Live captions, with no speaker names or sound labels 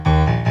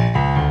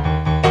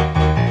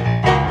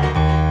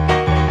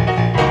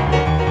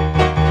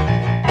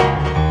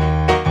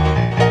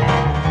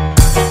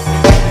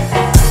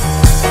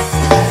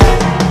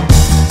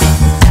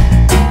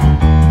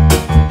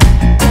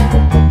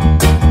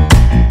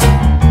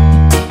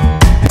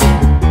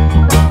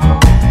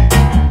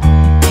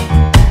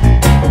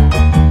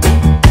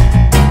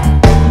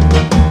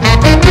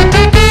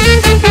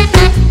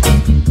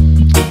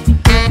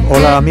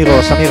Hola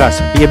amigos,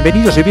 amigas,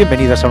 bienvenidos y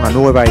bienvenidas a una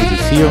nueva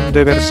edición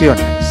de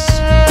Versiones.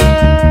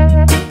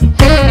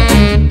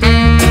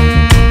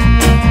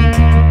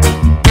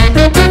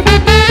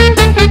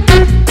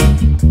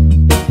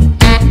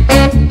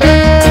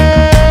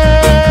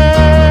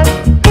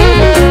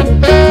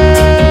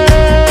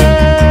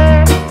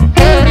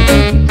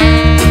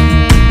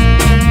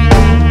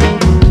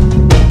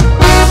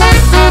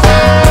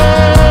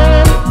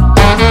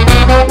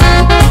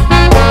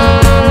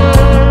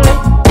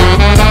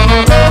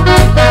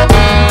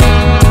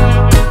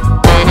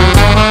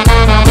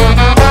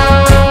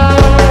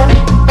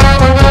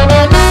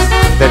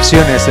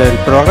 Versiones, el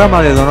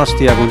programa de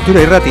Donostia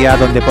Cultura y Ratia,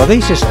 donde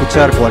podéis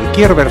escuchar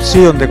cualquier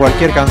versión de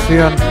cualquier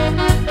canción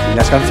y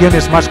las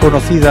canciones más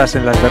conocidas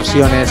en las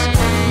versiones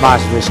más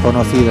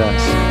desconocidas.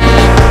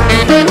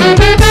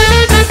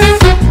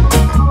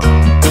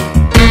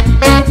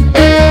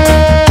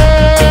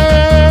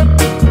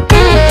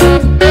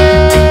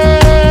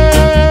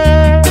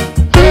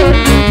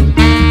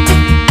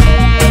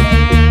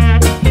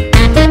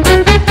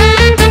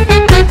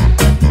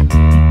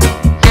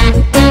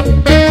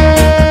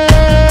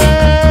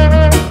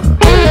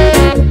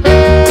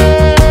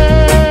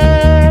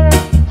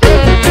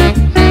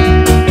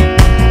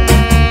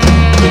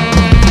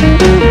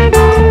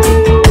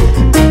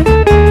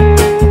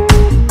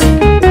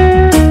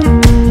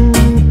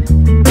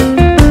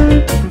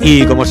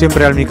 Y como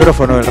siempre al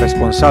micrófono el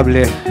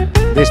responsable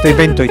de este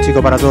evento y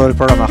chico para todo el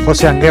programa,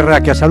 José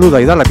Anguerra, que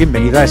saluda y da la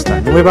bienvenida a esta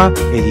nueva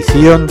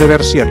edición de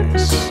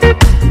Versiones.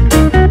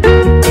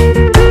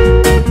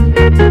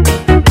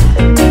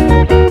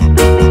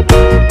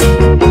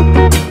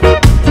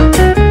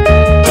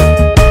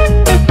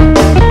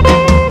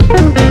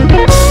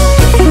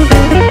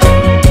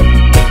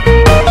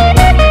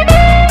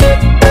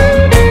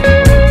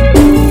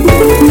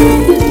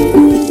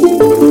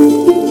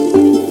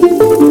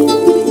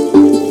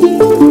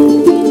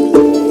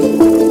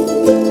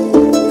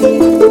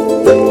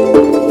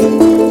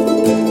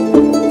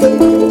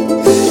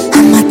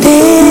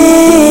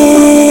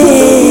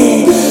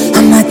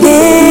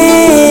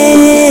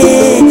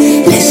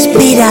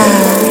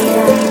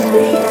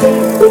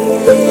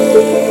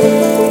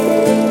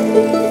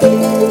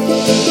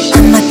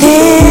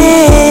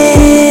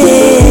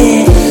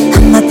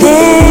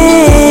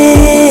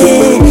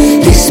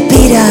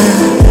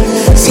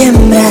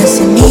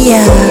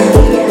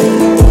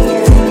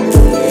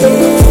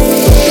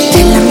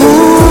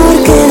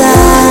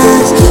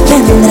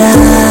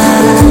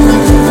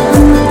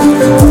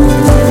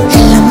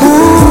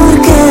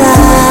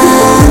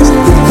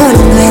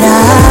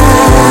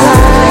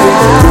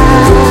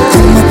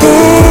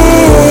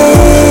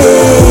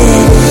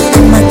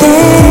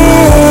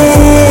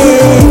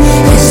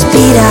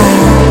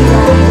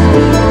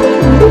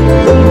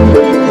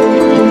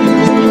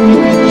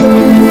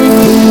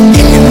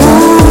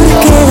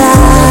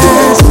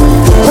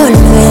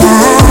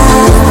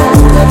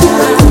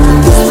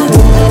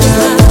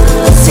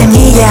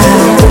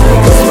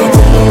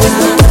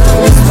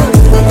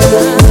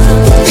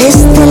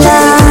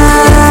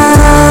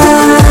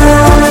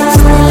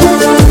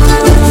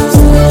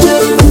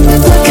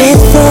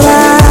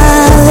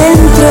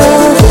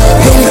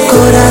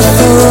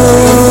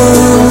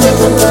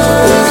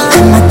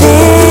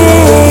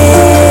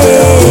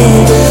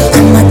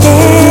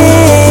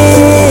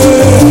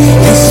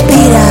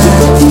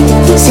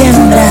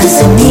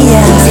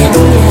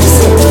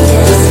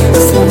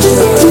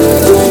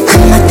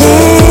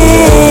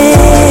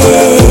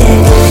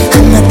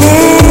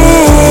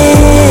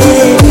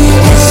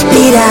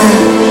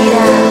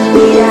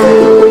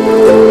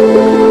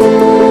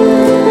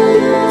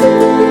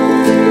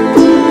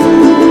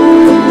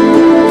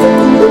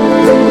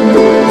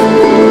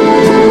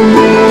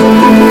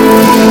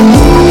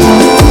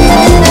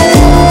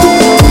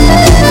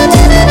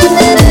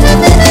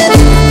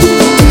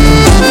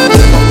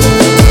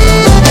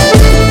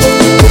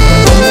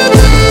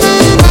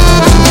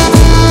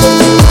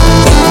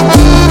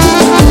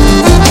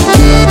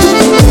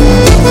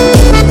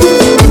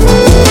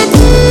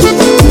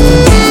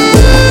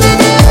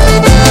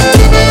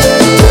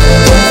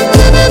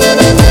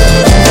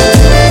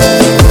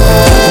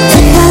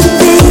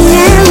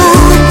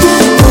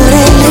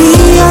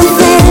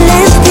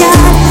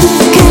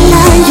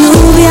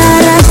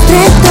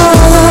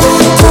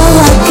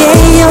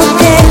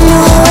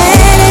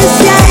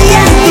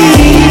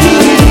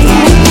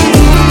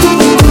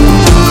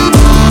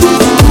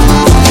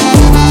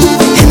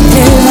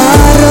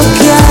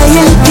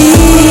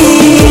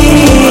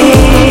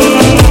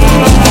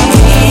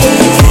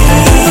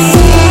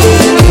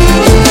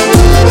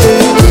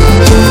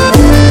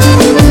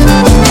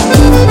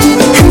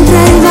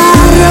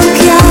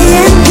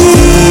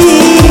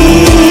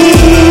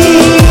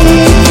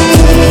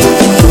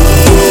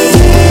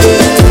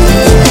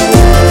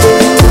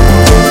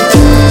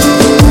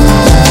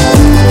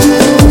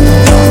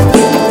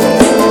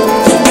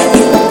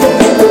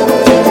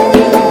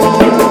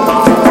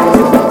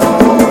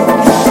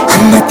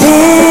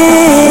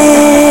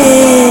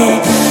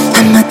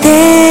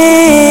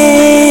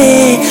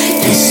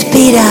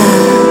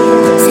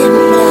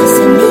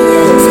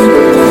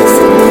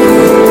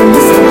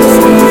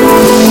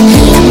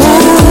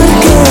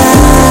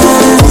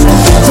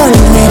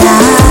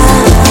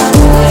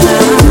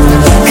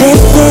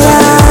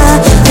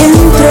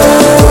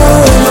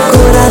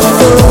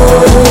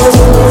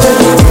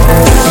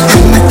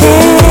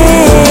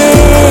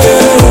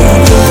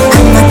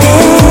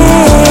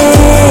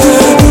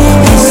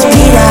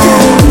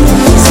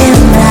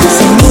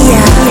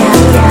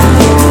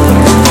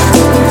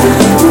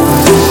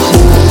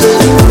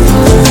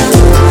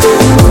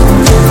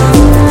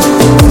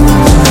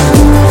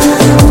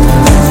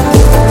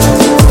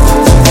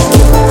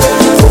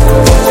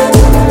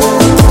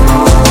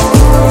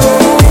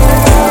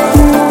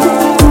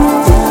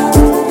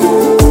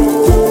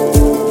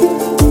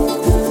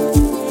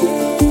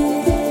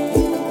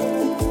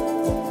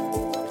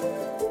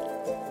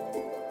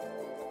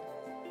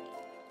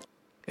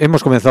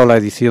 Hemos comenzado la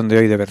edición de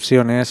hoy de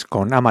versiones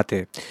con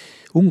Ámate,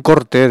 un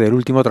corte del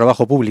último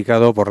trabajo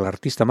publicado por la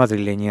artista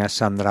madrileña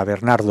Sandra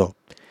Bernardo.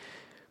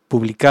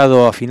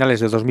 Publicado a finales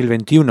de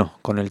 2021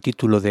 con el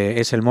título de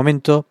Es el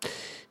momento,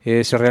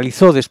 se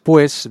realizó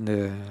después,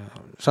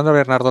 Sandra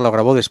Bernardo lo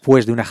grabó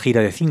después de una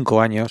gira de 5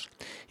 años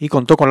y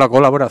contó con la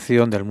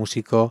colaboración del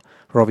músico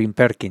Robin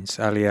Perkins,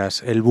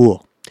 alias El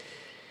Búho.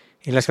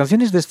 En las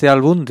canciones de este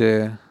álbum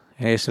de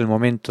Es el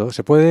momento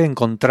se puede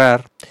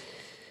encontrar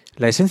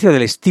la esencia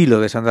del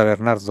estilo de Sandra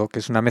Bernardo, que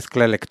es una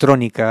mezcla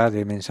electrónica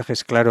de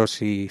mensajes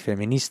claros y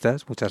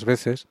feministas, muchas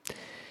veces,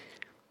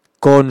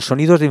 con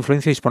sonidos de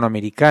influencia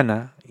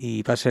hispanoamericana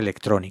y base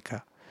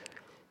electrónica.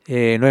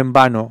 No en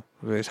vano,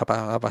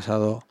 ha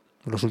pasado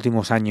los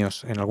últimos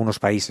años en algunos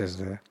países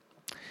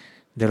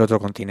del otro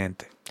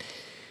continente.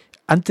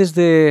 Antes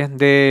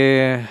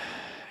de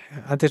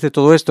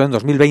todo esto, en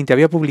 2020,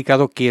 había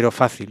publicado Quiero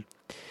Fácil,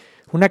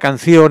 una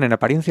canción en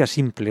apariencia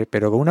simple,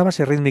 pero con una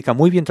base rítmica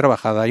muy bien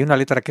trabajada y una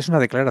letra que es una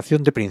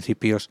declaración de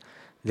principios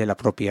de la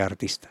propia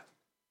artista.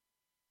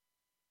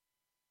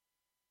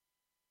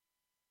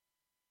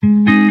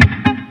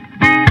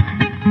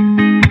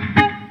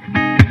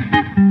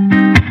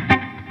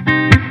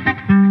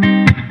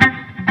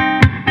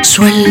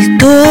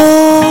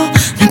 Suelto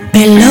mi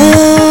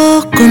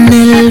pelo con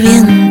el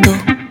viento,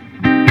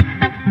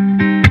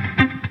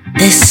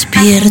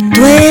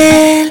 despierto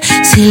el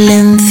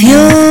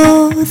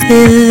silencio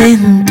de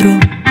dentro.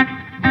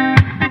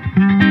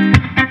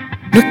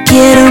 No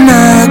quiero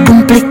nada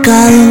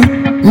complicado,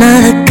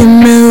 nada que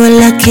me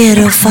duela,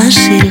 quiero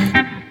fácil.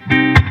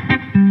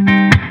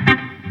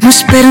 No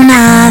espero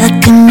nada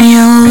que me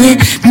ahogue,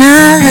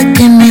 nada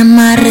que me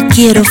amarre,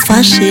 quiero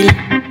fácil.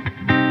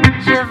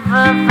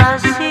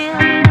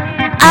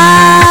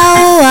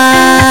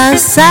 Agua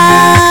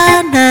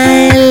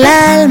sana el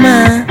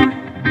alma.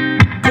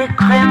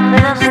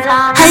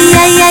 Ay,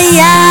 ay, ay,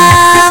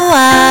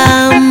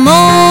 agua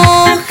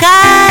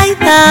moja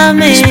y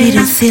dame.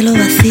 Respiro cielo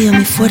vacío,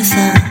 mi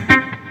fuerza,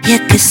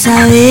 ya que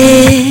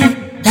sabe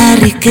la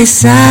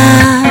riqueza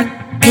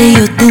que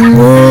yo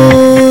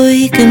tengo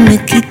y que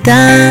me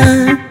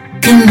quita,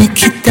 que me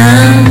quita.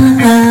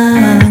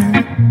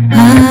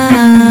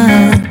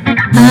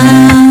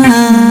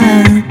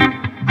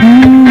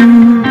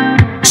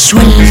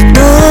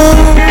 Suelto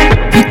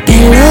mi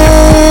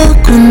pelo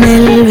con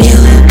el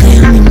viejo,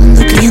 creo en mi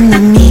mundo, creyendo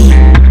en mí.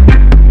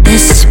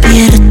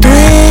 Despierto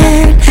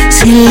el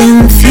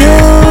silencio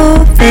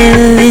de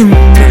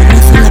dentro,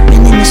 abrazo la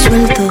pena y me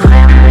suelto.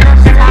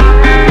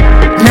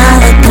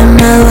 Nada que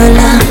me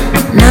duela,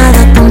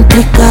 nada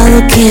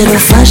complicado, quiero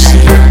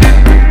fácil.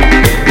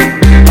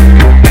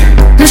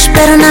 No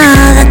espero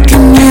nada que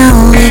me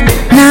ahogue,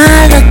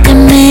 nada que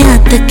me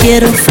ate,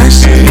 quiero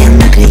fácil.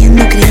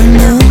 Creyendo,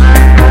 creyendo.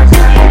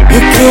 Yo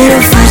quiero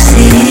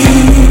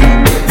fácil,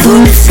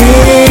 dulce,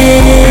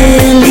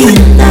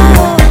 lindo.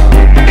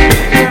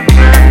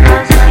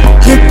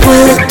 Yo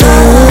puedo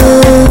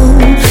todo,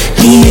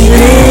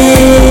 libre,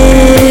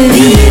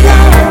 vivo.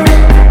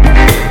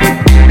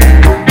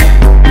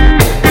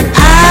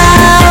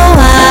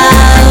 Agua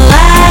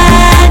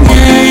baña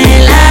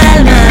el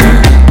alma.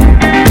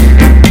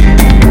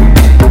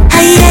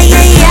 Ay, ay,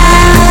 ay,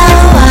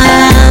 agua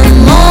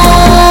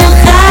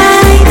moja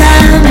y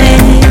dame.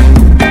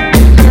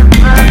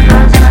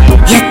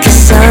 Ya que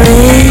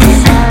sabes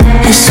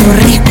eso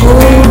rico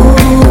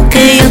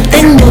que yo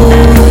tengo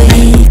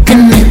y que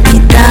me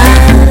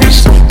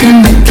quitas, que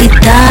me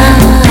quitas.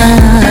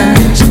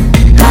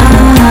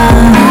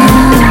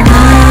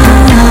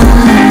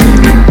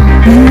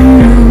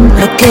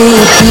 Lo que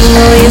yo tengo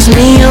hoy es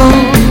mío,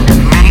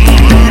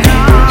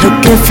 lo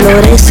que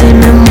florece y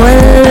me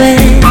envuelve,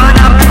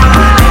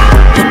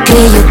 lo que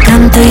yo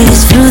canto y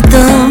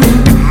disfruto,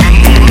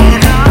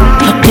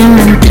 lo que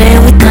me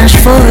entrego y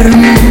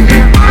transformo.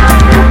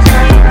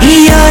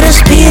 Y yo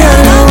respiro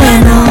lo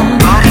bueno,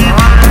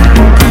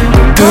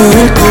 todo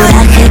el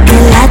coraje que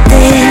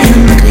late,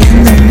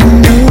 creyendo el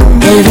mundo,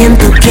 el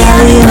viento que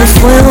aviva el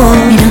fuego,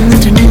 mirando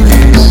entre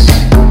nubes,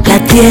 la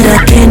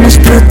tierra que nos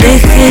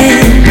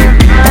protege.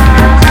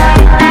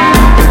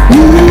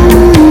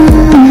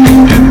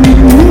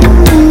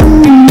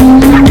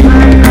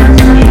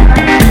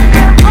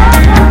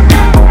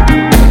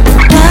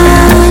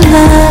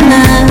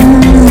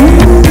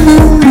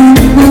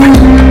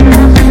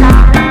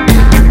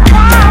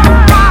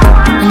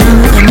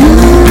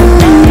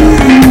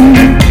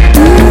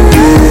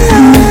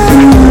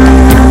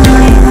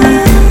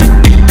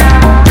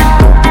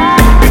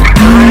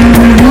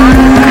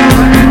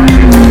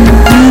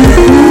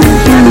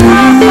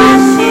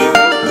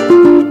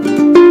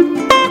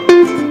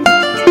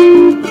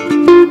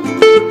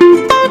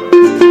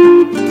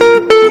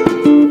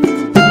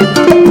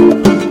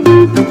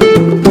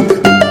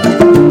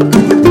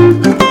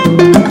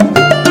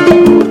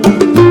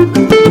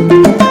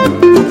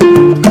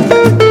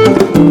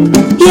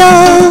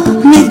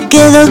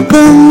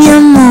 Con mi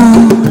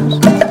amor,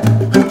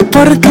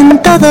 porque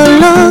en todo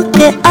lo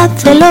que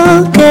hace,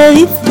 lo que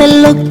dice,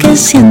 lo que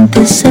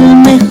siente es el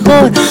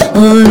mejor.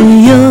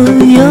 Hoy,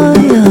 hoy,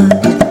 hoy, hoy.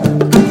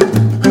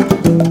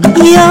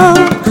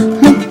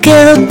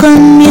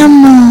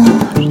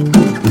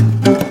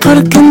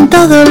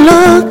 todo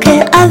lo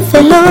que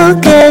hace,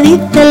 lo que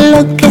dice,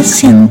 lo que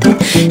siente,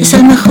 es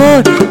el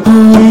mejor.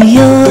 Hoy,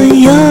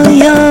 hoy,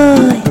 hoy,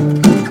 hoy.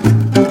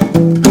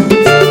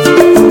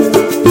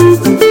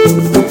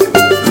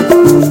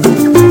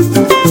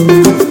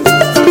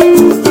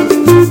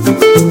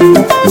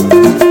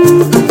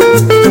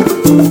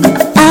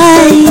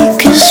 Ay,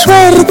 qué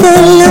suerte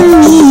la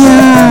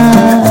mía.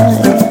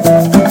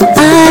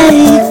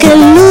 Ay, qué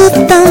luz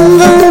tan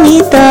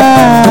bonita.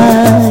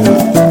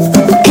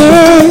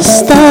 Que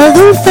esta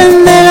dulce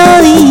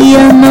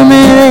melodía no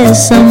me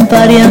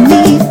desampare a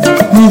mí,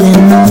 ni de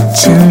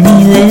noche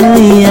ni de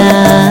día.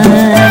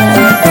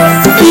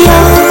 Yo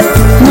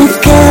me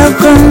quedo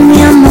con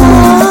mi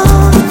amor,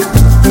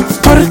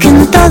 porque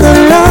en todo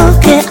lo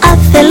que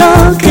hace,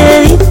 lo que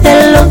dice,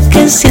 lo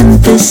que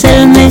siente es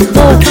el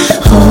mejor.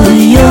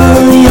 Hoy,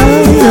 hoy,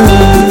 hoy,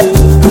 hoy.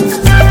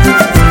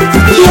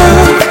 Yo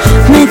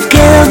me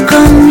quedo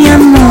con mi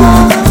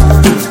amor,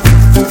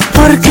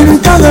 porque en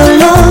todo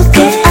lo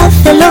que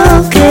hace,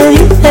 lo que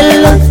dice,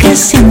 lo que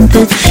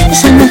siente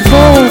es el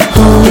mejor.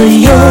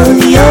 Hoy,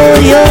 hoy,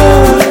 hoy,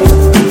 hoy.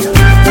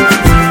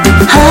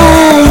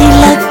 Ay,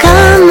 la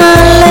cama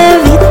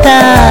levita,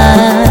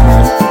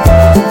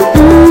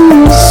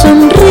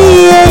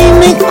 sonríe y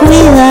me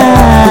cuida.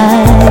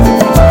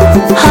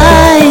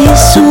 Ay,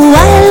 su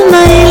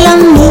alma y la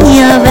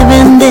mía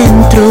beben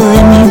dentro de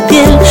mi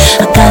piel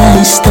a cada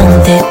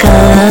instante,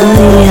 cada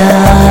día.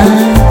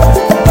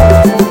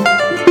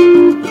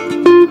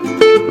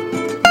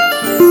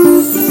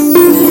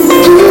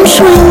 Un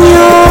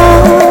sueño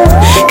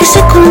que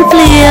se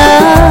cumplía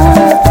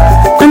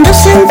cuando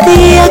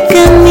sentía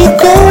que mi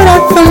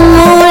corazón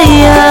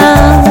moría.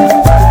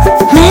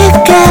 Me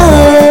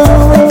quedo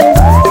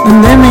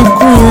donde me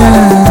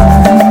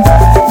cuidan,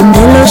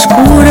 donde lo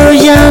oscuro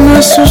ya no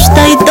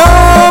asusta y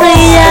todo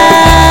brilla.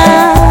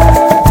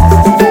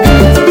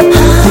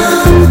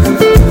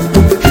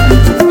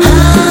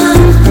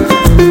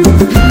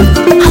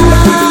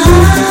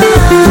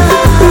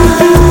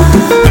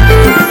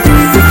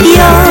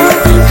 Yo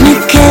me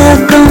quedo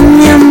con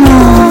mi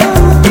amor,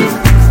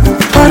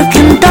 porque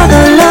en todo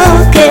lo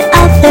que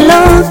hace,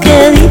 lo que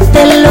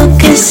dice, lo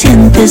que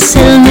siente es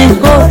el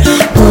mejor.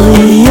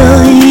 Hoy,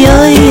 hoy,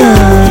 hoy,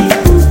 hoy.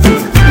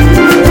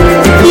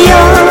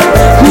 Yo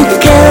me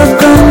quedo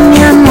con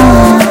mi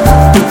amor,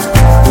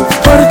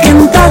 porque en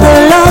todo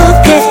lo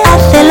que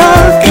hace, lo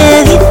que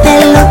dice,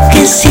 lo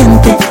que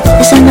siente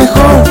es el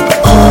mejor.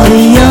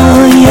 Hoy,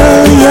 hoy,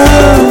 hoy,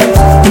 hoy.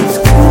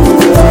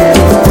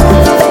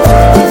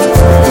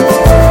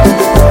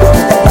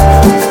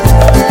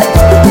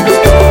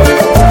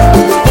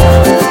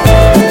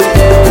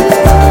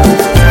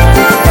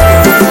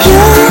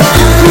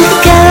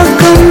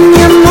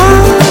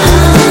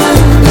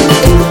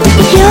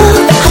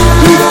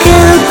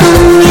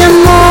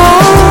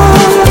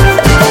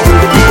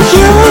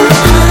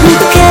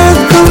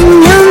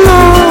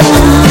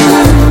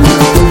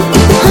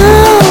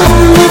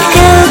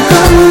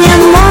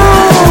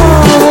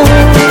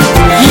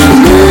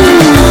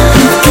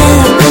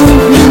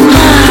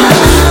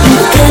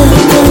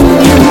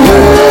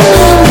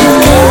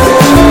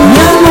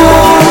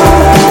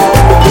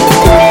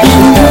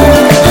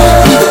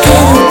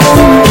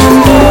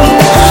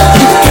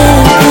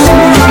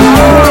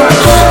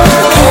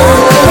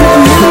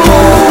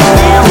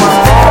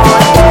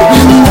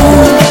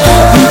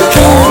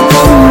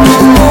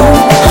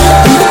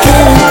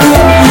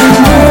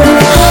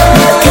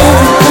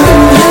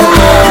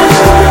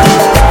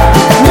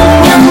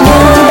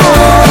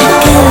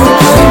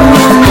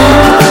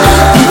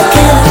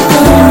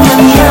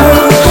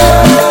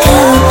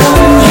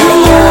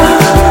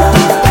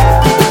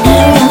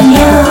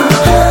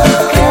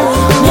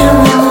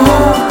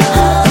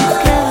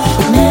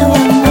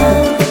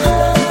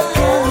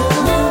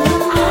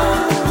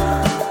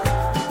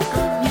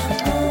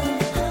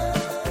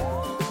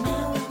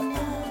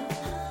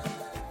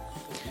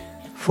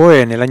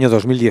 Fue en el año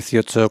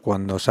 2018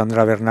 cuando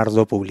Sandra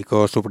Bernardo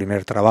publicó su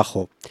primer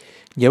trabajo.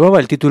 Llevaba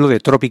el título de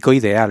Trópico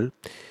Ideal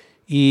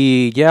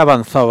y ya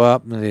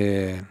avanzaba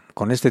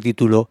con este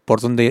título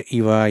por dónde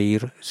iba a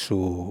ir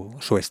su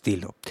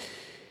estilo.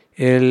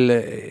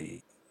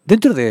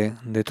 Dentro de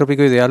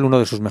Trópico Ideal, uno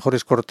de sus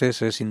mejores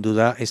cortes es sin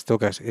duda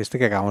este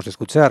que acabamos de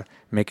escuchar,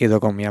 Me quedo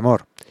con mi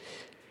amor.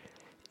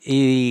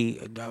 Y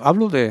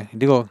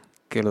digo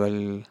que lo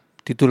del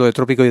título de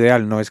Trópico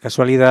Ideal no es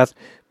casualidad,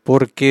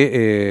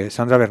 porque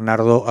Sandra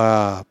Bernardo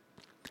ha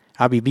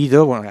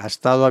vivido,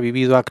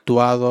 ha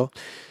actuado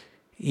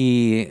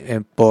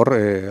por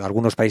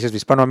algunos países de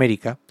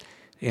Hispanoamérica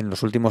en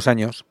los últimos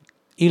años,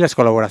 y las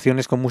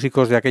colaboraciones con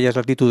músicos de aquellas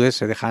latitudes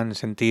se dejan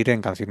sentir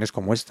en canciones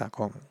como esta,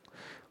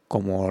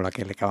 como la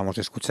que le acabamos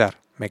de escuchar,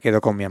 Me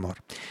quedo con mi amor.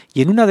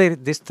 Y en una de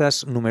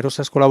estas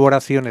numerosas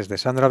colaboraciones de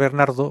Sandra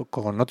Bernardo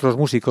con otros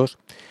músicos,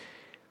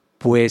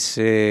 pues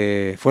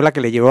fue la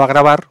que le llevó a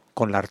grabar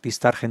con la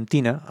artista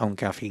argentina,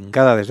 aunque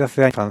afincada desde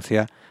hace años en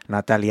Francia,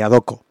 Natalia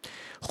Docco.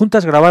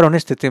 Juntas grabaron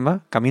este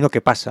tema, Camino que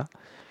pasa,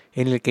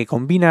 en el que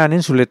combinan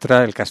en su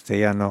letra el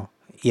castellano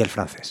y el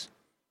francés.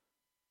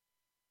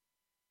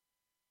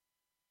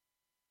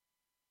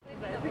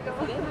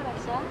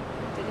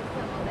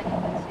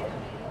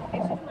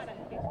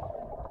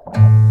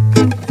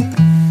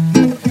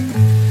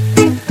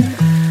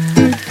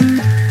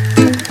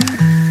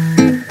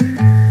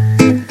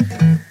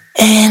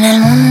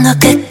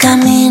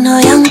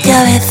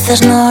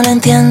 veces no lo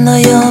entiendo,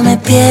 yo me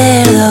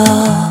pierdo.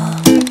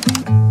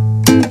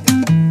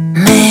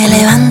 Me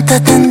levanto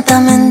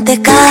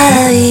atentamente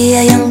cada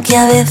día y aunque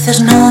a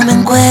veces no me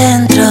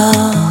encuentro,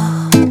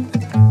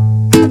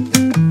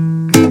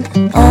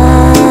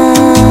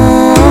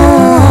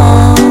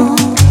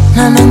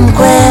 no me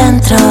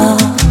encuentro.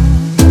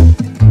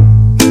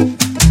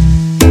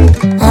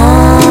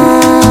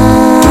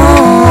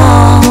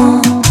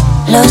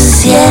 Lo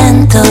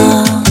siento.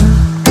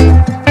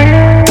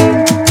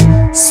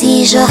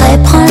 Si je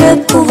reprends le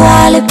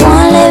pouvoir, les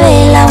poings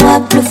levés, la voix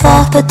plus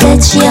fort,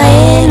 peut-être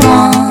j'irai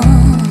loin.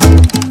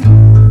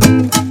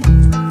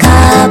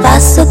 Cada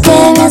paso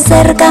que me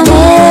acerca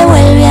me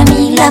devuelve a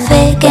mí la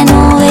fe que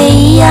no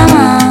veía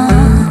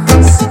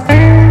más.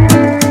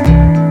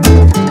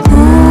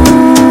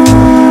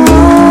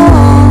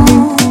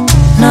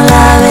 No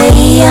la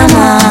veía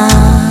más.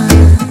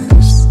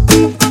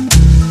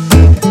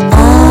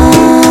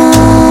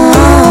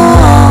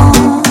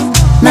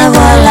 Me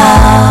voilà.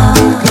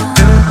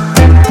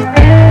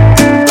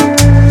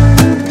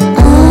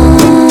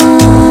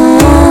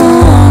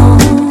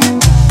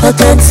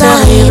 Peut-être ça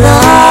arrivera.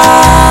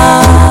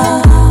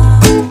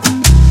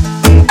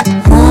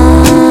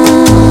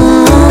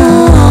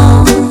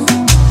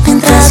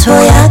 Mientras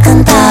voy a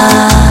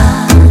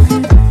cantar,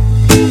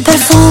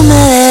 perfume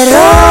de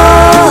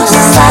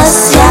rosas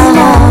y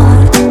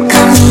amor,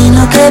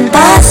 camino que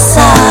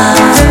pasa.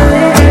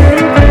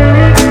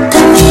 Te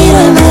miro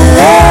y me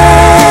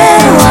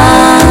veo,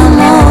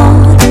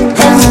 amor,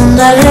 el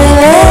mundo al revés.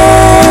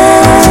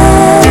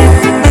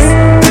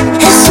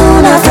 Es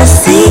una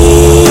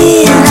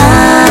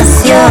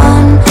fascinación,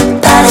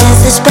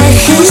 parece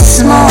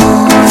espejismo.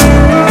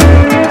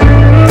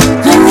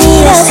 Me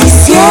miras y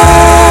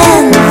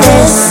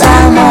sientes,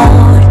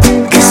 amor,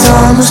 que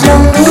somos lo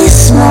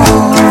mismo.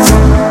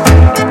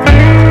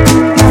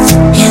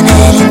 Y en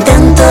el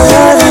intento de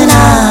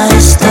ordenar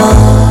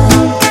estoy,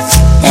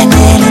 en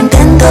el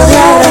intento de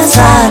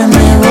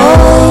abrazarme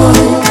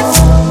voy.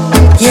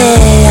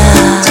 Llega,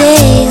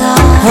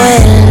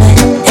 vuelve,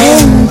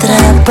 entra,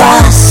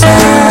 pasa.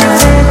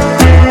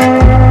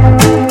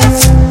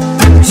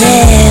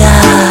 Llega,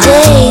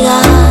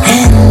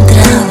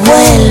 entra,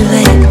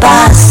 vuelve,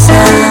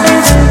 pasa.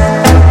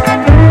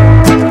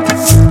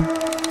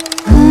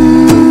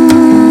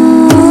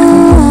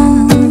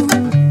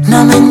 No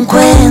me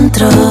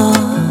encuentro.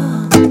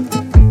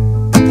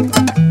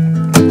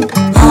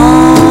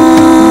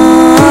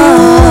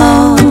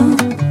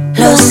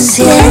 Lo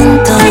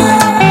siento.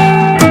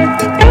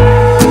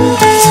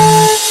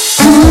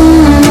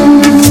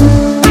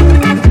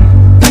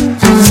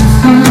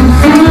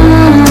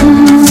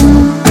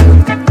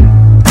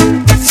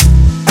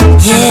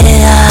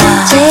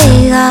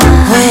 Llega,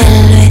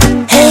 vuelve,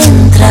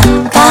 entra,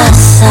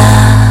 pasa.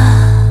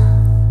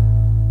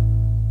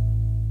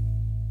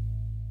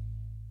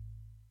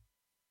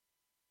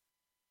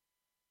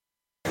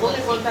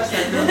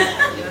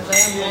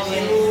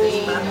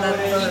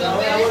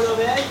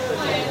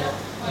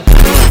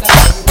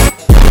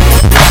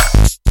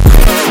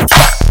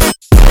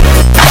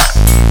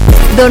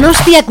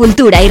 Donostia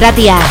kultura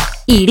irratia,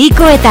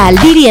 hiriko eta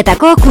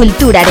aldirietako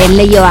kulturaren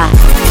leioa.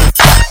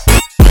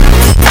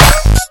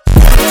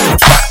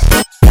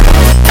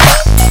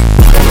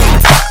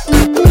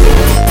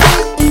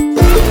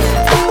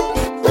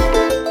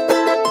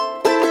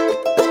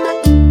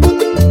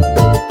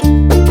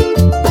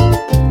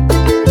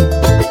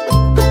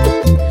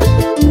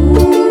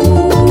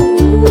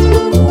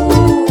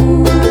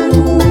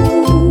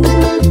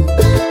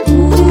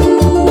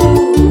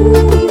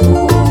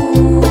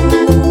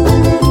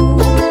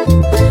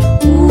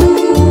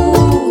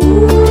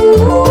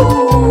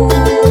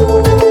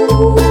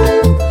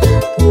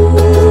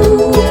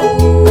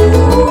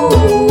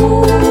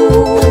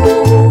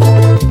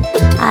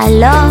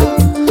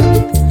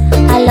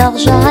 Alors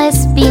je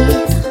respire,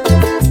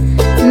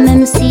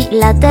 même si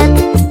la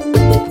tête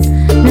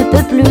ne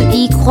peut plus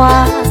y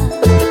croire.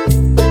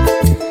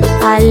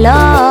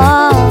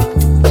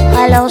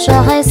 Alors je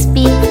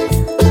respire,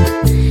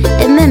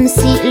 et même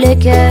si le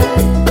cœur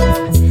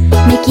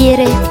me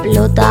quiere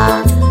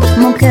explotar,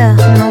 mon cœur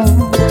non.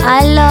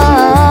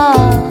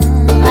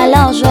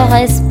 Alors je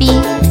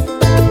respire,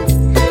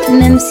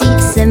 même si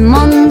ce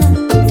monde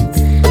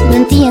no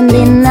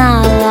entiende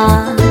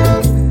nada.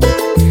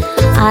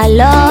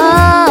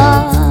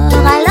 Alors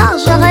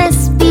je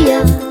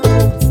respire,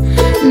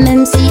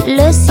 même si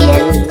le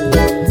ciel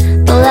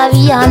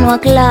todavía no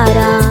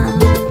aclara.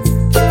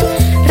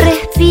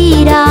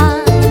 Respira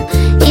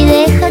y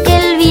deja que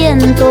el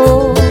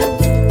viento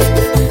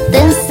te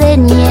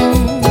enseñe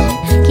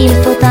qu'il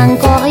faut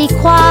encore y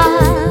croire.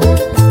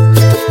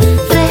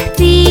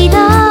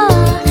 Respira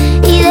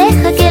y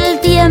deja que el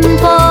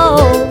tiempo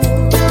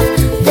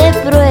te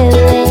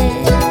pruebe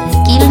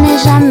qu'il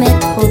n'est jamais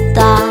trop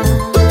tard.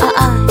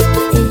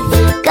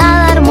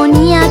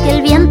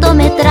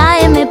 Me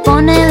trae, me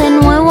pone de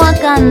nuevo a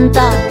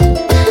cantar.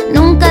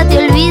 Nunca te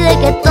olvides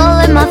que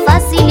todo es más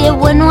fácil y es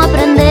bueno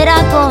aprender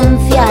a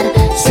confiar.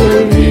 Se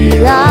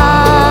olvida,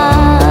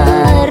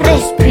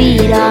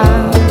 respira.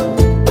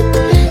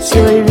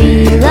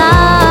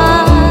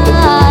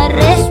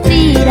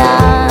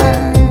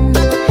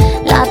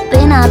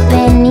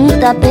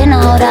 penita,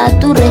 pena, ahora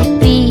tú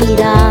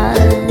respiras.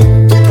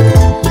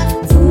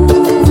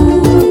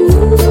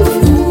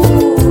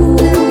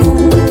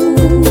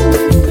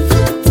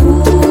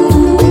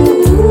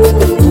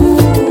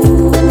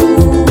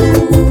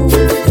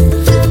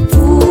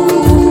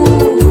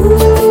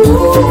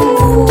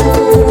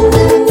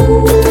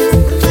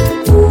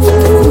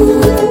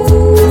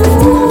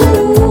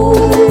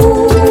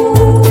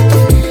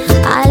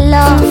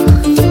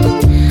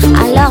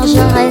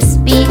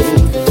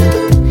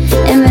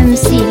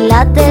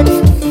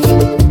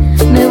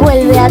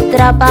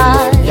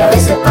 Y a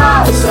veces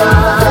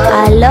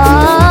pasa.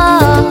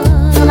 Alors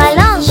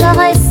je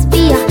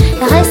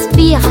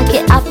respire que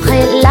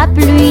après la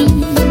pluie,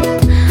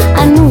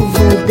 un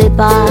nouveau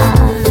départ.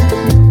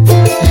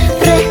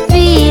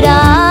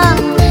 Respira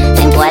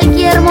en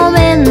cualquier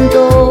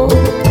momento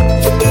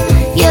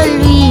y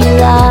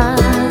olvida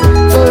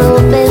todo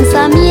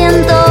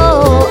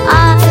pensamiento.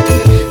 Ay,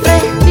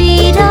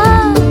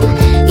 respira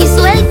y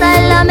suelta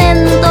el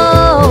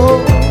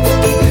lamento.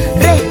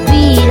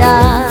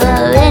 Respira.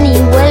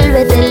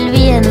 Del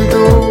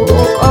viento,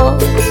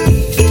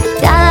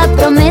 cada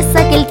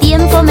promesa que el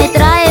tiempo me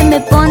trae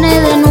me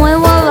pone de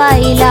nuevo a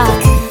bailar.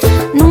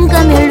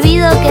 Nunca me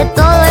olvido que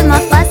todo es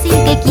más fácil,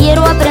 que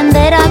quiero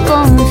aprender a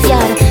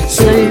confiar.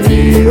 Se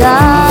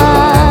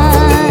olvida,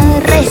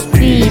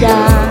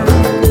 respira.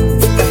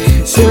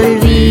 Se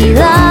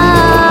olvida,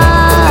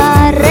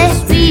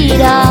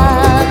 respira.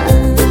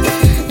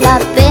 La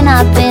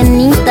pena,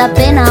 penita,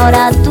 pena,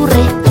 ahora tú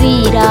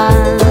respiras.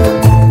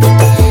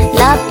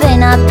 La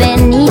pena,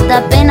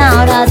 penita, pena,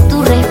 ahora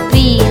tú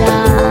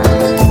respiras.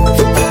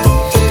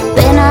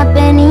 Pena,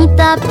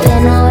 penita,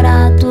 pena,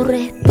 ahora tú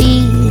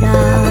respiras.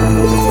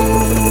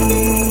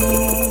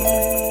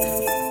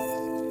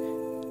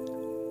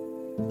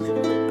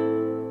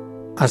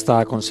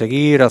 Hasta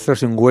conseguir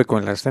hacerse un hueco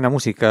en la escena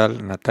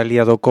musical,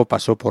 Natalia Doco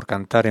pasó por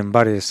cantar en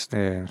bares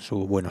de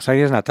su Buenos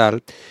Aires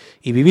natal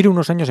y vivir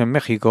unos años en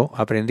México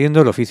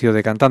aprendiendo el oficio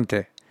de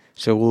cantante,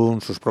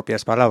 según sus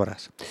propias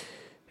palabras.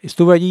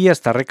 Estuve allí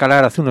hasta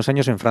recalar hace unos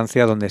años en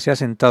Francia, donde se ha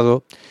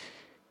sentado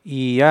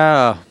y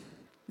ha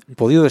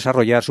podido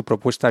desarrollar su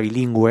propuesta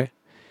bilingüe,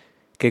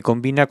 que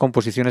combina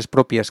composiciones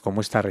propias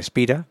como esta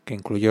Respira, que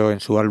incluyó en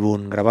su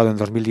álbum grabado en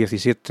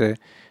 2017,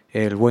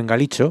 El Buen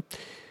Galicho,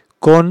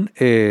 con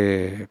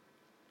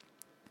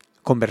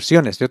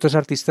versiones de otros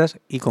artistas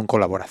y con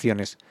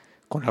colaboraciones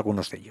con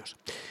algunos de ellos.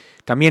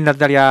 También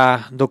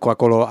Natalia Doco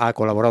ha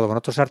colaborado con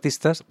otros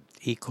artistas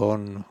y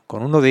con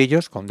uno de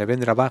ellos, con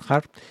Devendra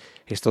Banhart,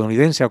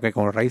 estadounidense aunque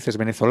con raíces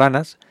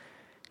venezolanas,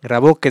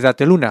 grabó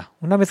Quédate Luna,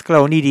 una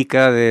mezcla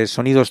onírica de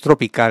sonidos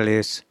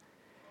tropicales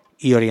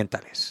y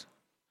orientales.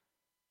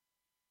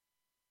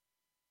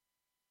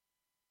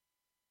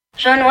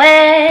 Yo no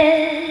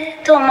he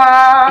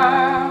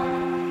tomado,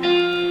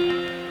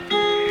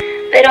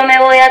 pero me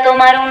voy a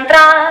tomar un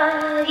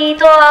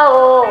traguito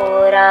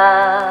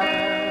ahora.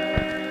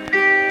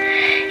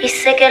 Y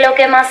sé que lo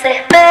que más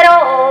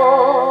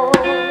espero,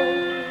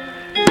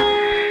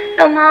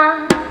 lo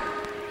más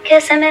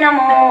que se me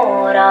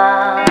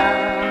enamora.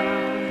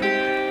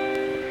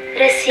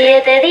 3,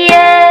 7, 10,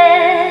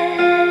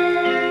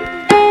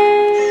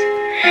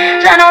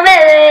 ya no me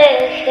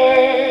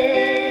dejes,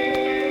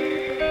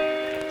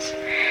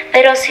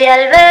 pero si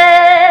al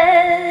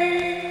ver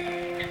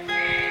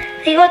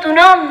digo tu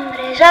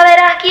nombre ya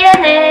verás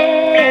quién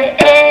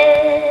es.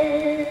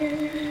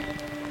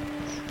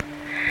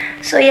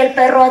 Soy el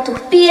perro a tus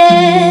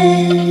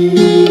pies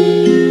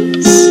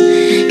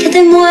que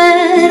te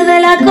muerde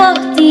la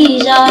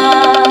costilla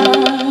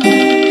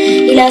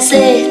y las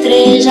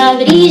estrellas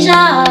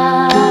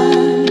brillan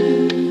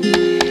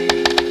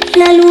y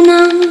la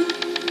luna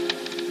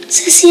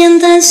se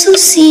sienta en su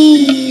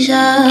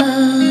silla.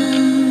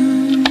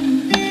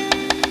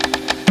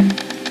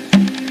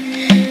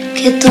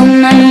 Que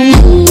toma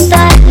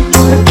lunita,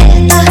 ¿por qué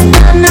estás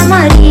tan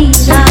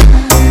amarilla?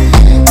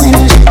 Bueno,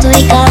 ya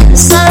estoy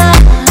cansada,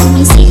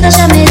 mis hijas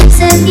ya me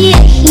dicen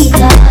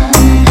viejita.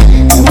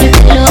 Tengo el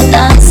pelo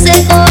tan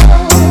seco,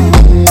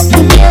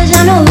 mi piel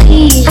ya no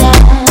brilla,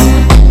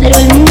 pero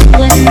el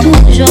mundo es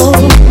tuyo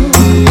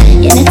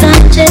y en esta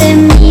noche eres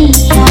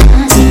mía.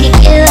 Así que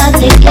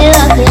quédate,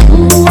 quédate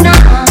luna,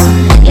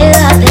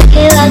 quédate,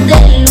 quédate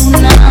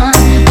luna,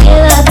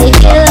 quédate,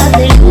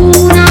 quédate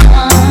luna,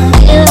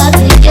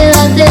 quédate,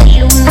 quédate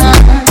luna,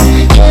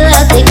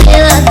 quédate,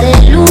 quédate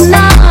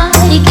luna,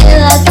 y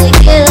quédate,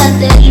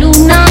 quédate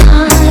luna,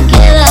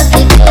 quédate,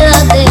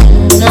 quédate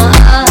luna,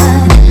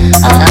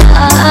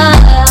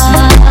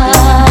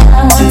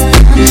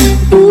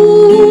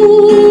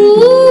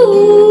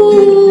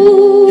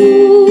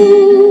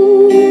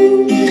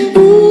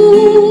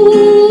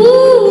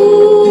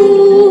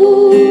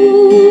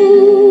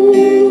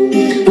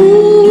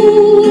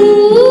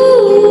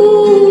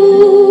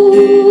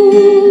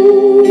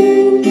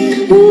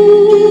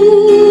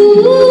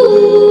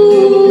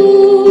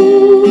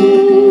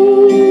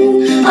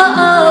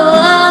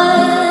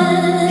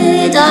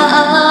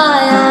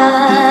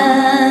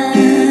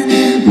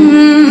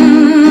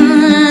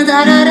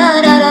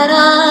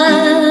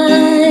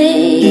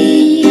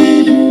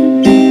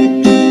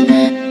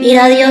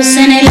 Mira a Dios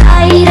en el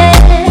aire,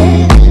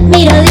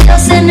 mira a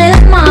Dios en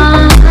el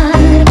mar.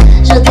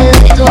 Yo te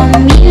doy toda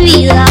mi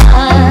vida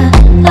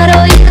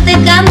para oírte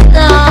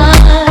cantar.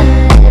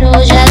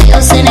 Oye a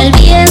Dios en el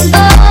viento,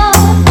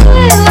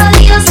 prueba a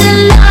Dios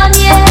en la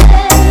miel.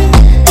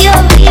 Dios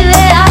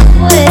vive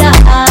afuera,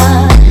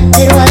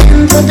 pero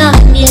adentro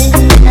también.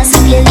 Así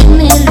que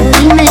dímelo,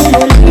 dímelo,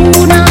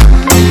 luna.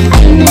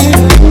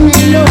 Dímelo,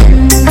 dímelo,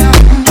 luna.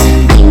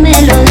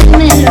 Dímelo,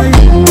 dímelo,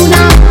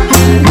 luna.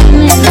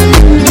 Dímelo,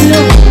 dímelo,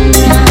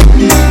 luna.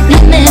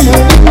 Dímelo,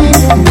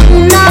 dímelo,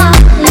 luna.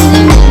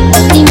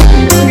 Dímelo,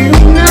 dímelo,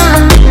 luna.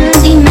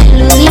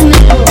 Dímelo,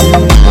 dímelo,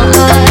 luna.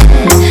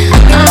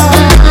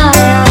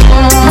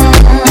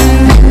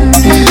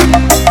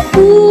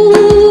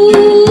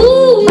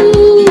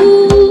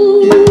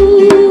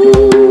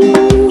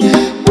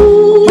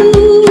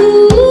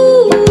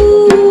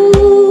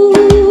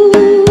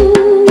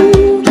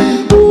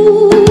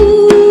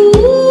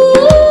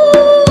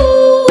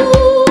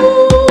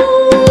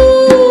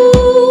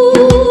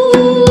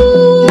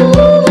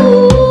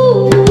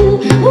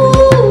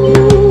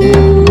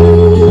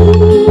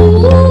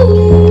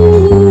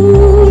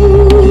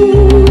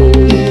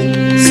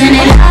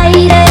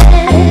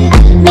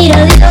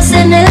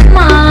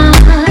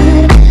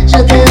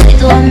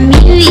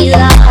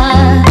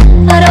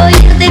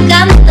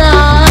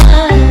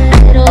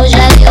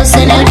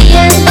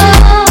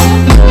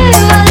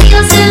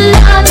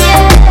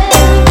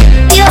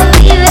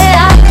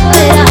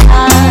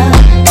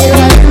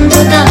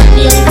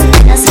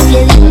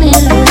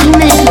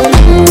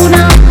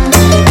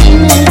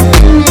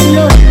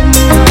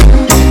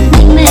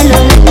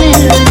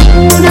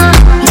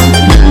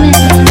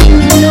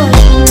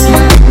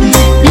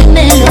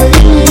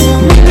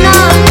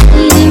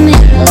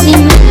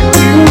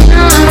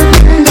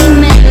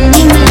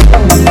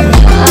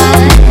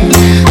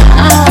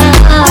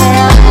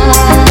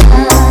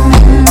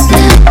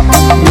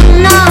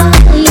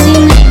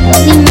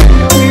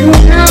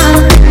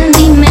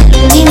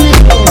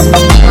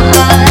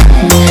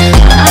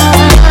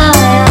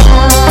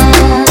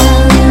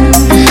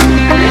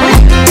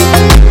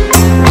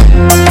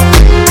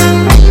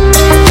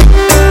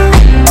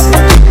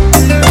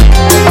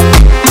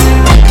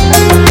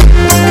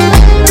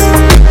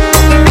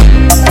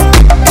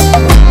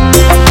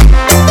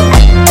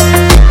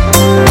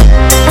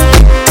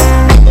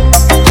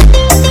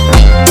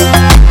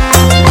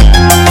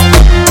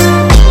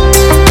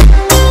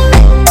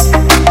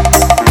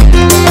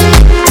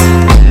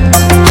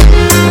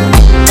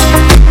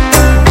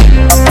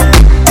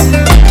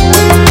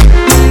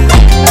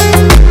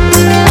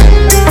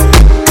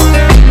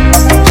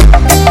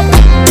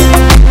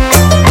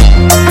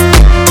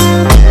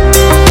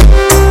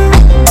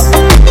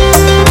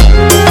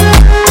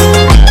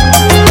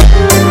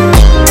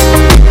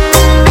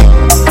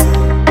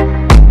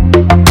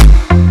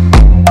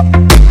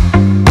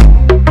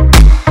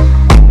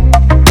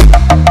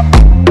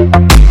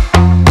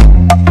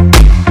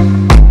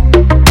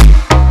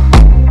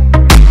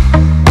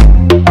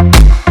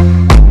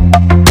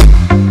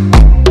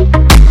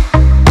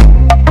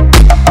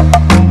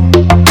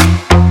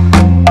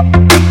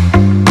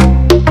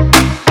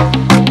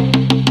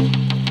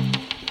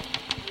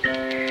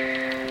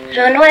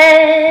 Yo no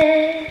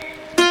he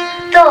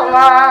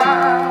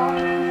tomado,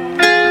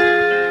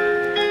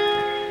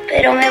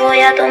 pero me voy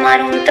a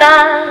tomar un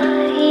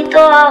traguito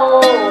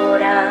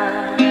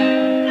ahora.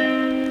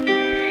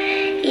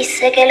 Y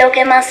sé que lo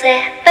que más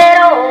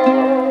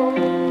espero,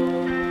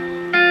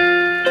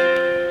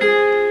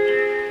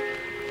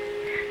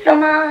 lo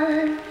más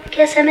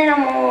que se me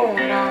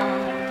enamora.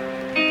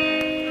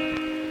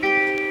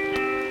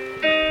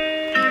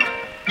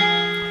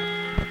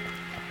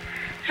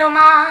 Lo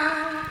más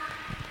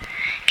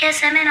que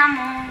se me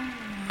enamora.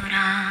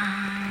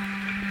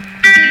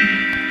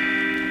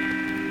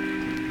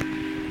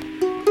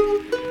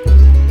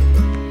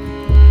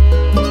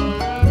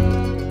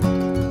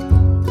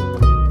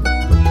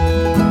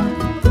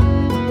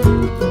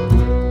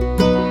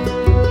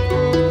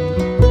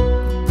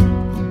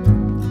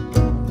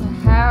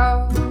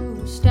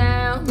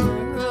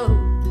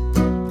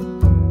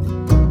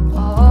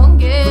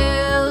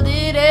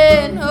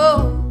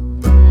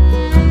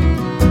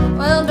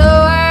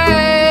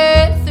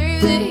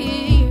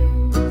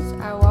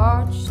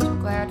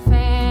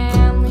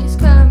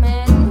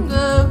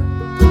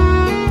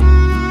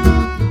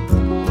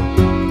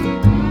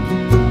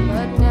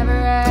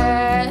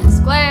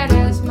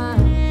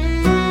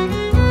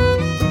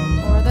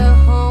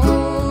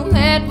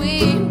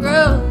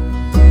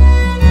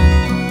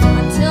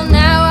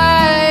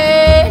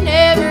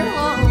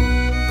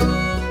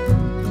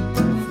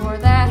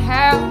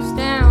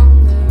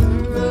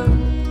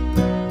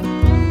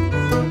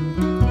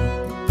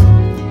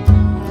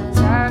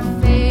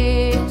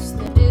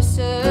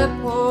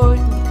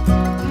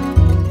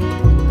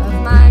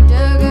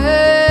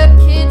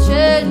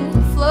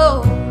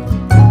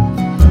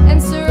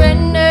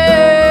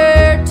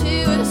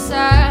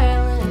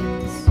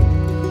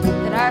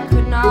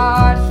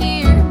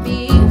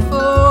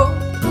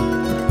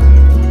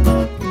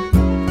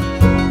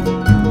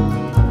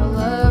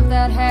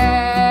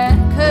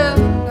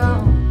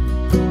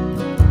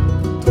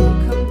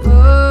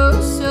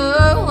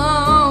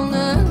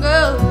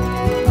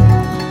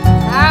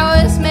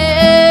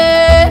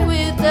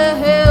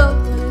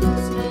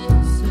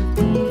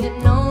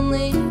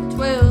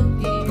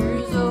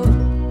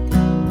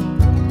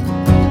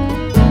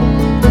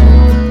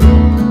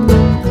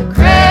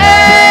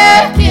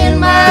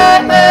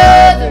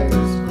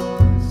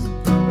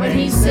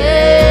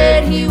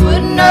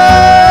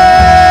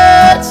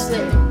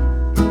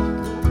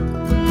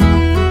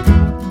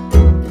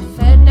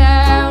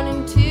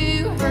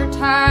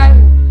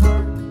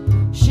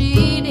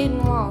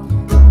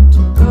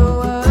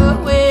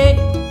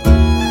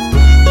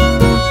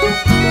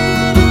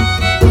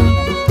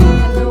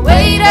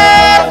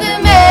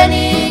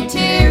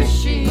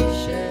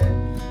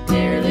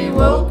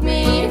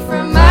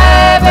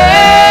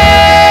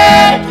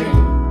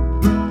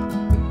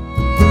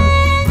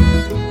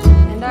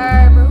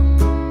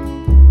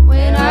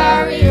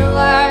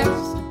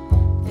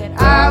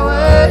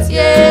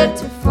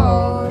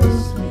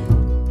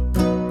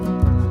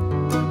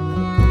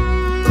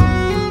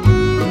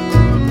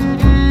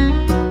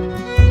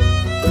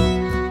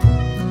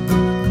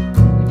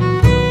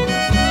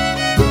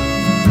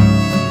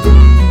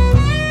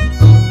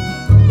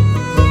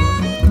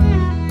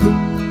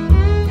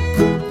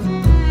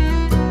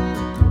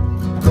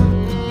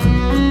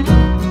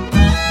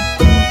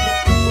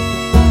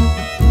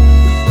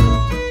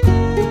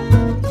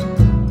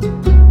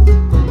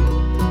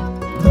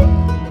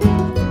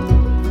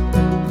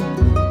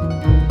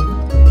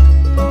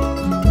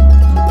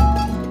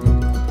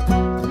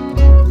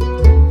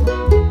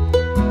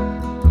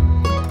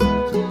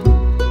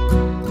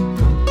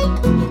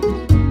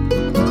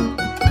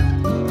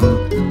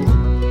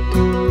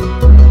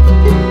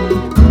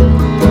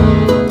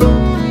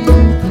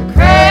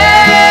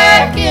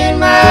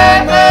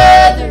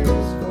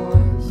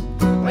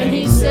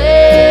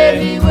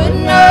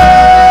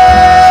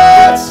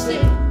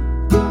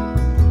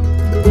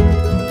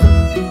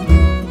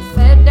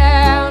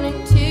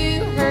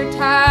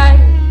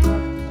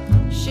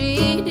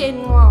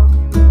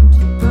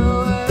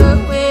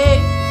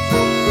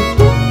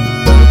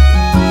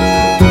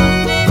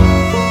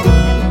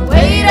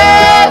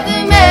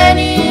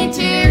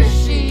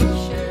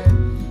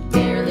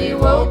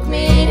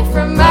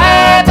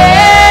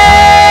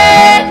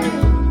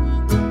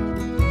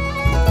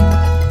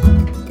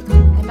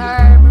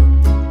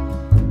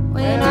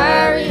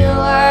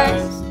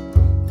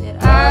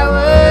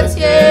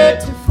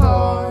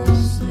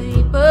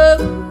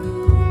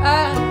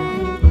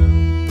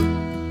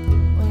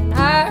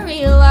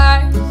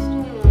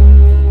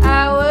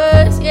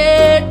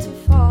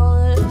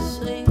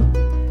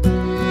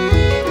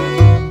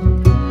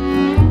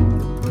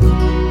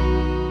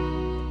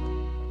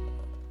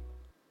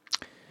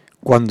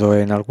 Cuando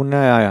en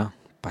alguna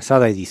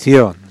pasada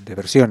edición de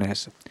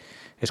versiones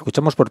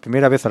escuchamos por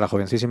primera vez a la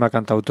jovencísima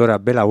cantautora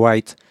Bella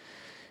White,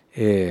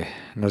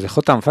 nos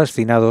dejó tan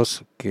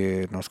fascinados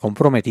que nos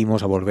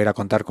comprometimos a volver a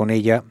contar con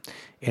ella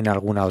en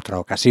alguna otra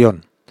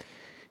ocasión.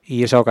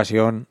 Y esa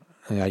ocasión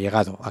ha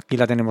llegado. Aquí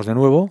la tenemos de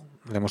nuevo,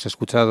 la hemos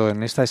escuchado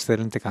en esta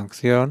excelente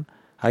canción,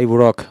 I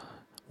Broke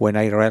When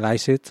I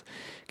Realized It,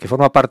 que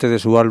forma parte de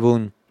su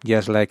álbum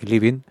Just Like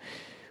Living,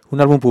 un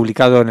álbum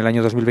publicado en el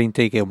año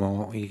 2020 y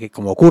que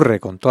como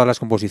ocurre con todas las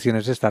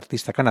composiciones de esta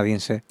artista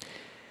canadiense,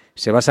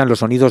 se basa en los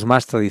sonidos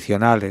más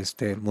tradicionales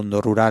del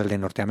mundo rural de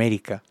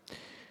Norteamérica,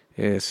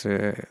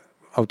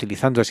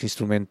 utilizando ese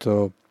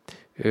instrumento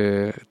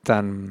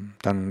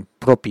tan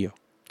propio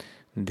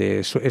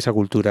de esa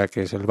cultura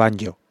que es el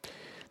banjo,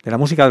 de la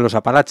música de los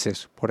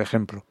Apalaches, por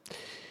ejemplo.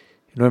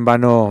 No en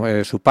vano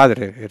su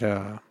padre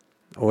era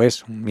o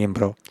es un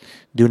miembro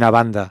de una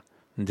banda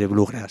de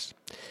bluegrass.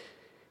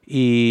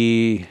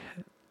 Y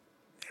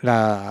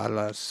a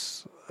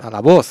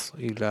la voz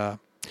y a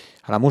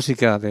la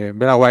música de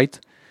Bella White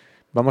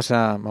vamos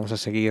a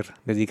seguir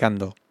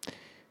dedicando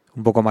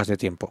un poco más de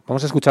tiempo.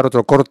 Vamos a escuchar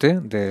otro corte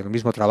del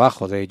mismo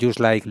trabajo de Just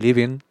Like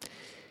Living.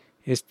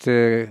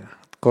 Este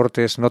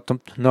corte es Not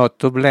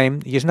to Blame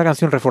y es una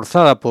canción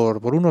reforzada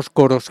por unos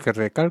coros que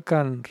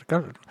recalcan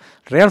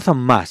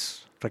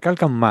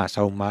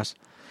aún más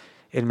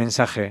el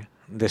mensaje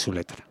de su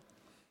letra.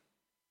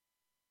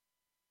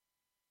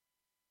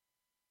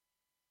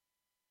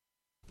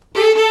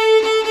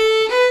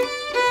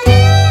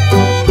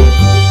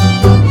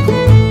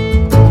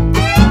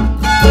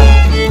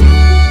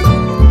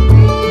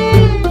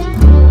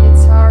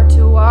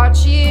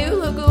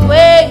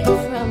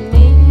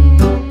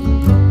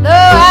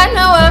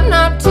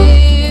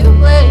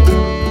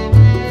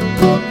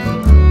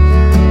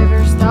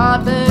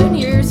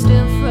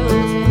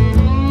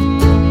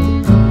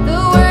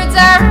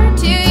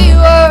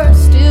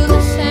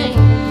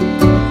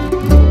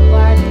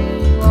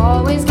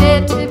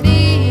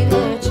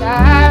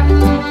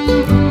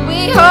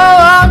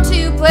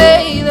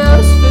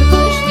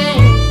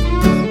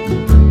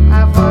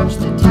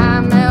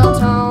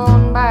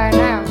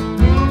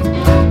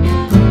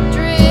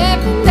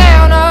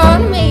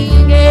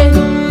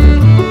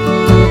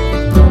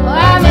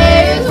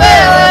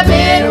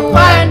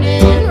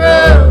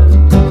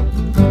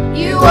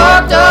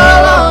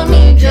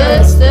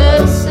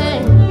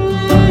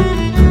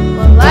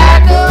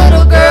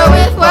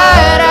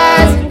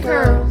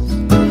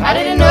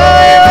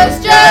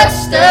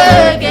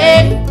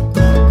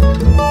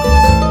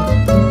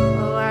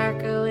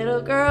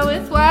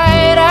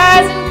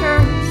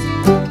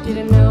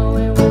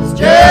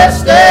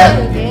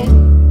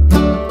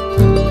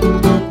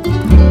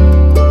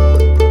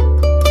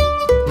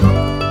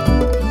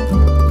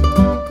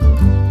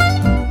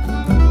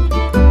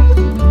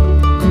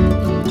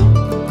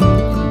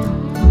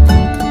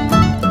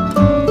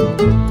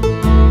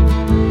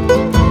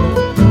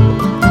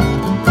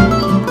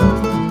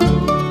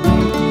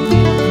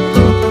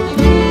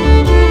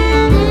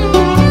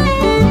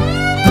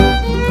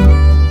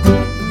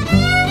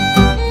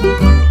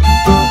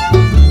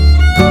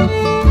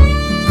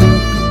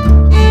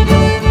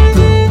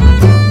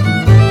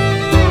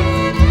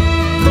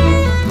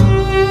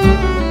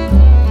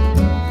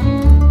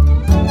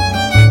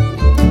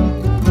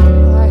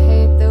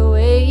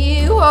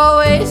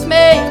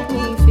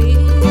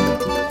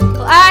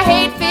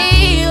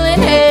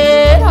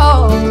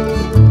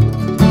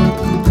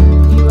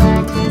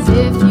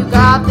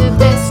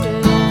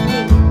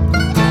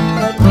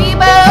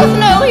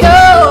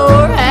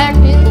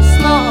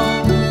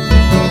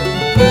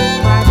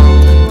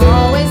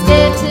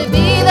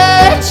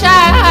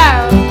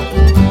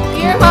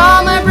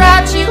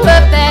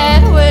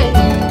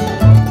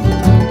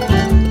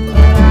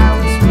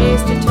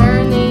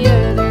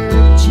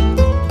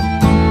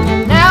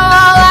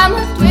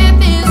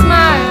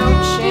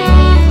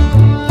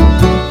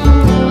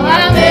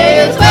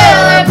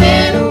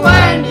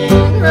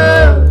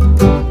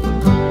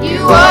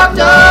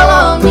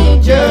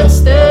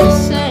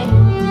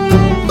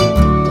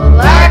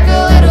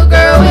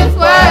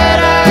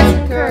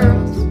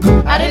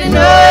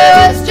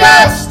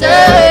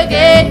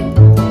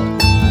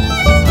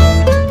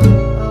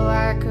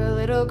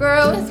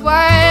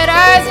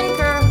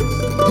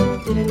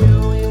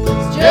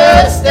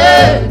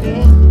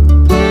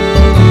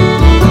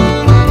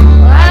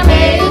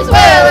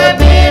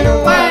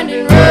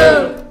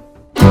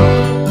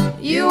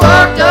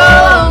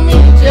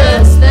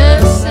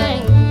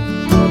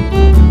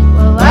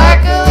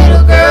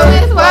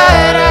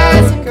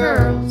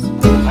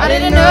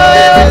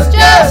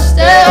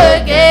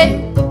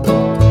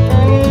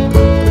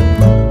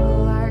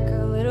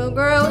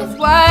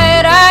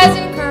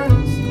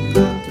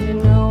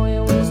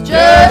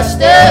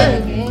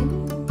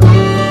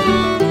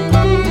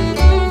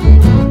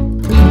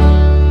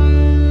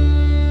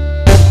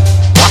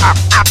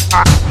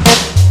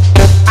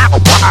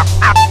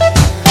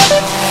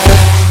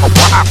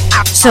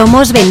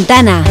 Somos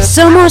ventana,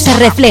 somos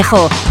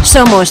reflejo,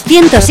 somos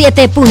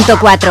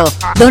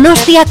 107.4,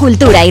 Donostia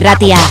Kultura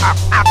Irratia.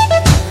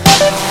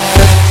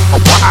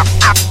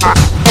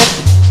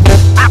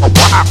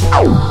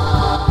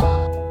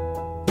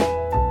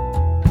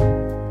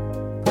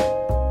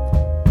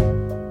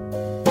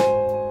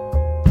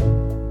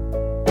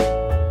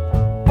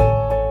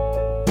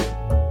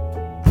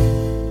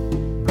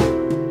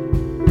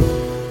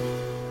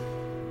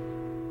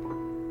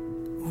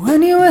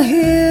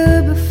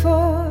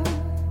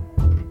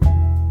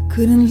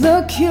 couldn't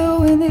look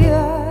you in the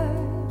eye.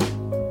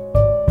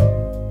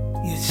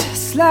 You're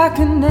just like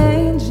an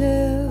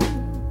angel.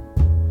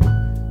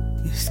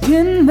 Your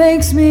skin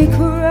makes me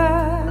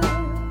cry.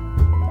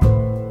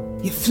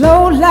 You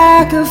float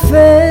like a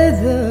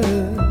feather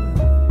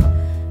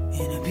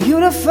in a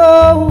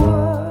beautiful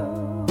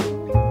world.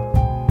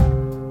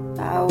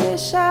 I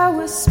wish I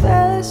was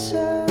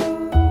special.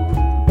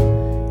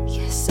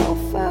 You're so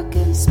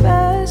fucking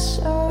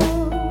special.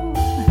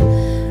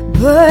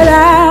 But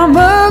I'm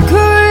a creep.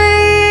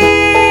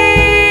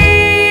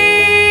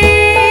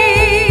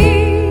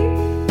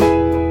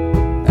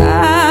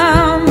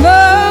 I'm a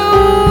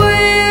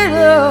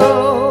widow.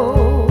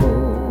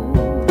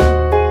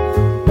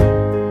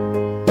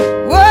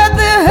 What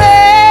the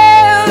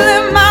hell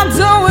am I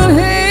doing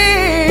here?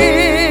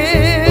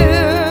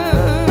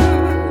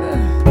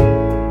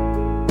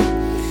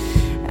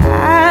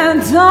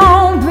 I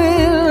don't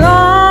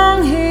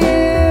belong here.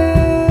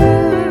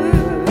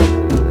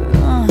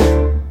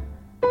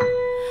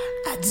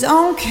 I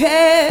don't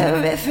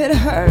care if it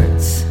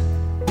hurts.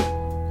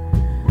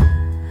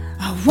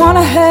 I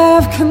wanna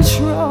have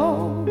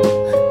control.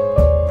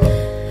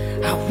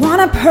 I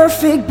want a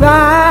perfect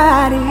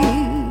body.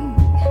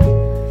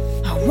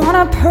 I want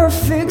a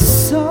perfect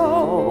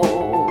soul.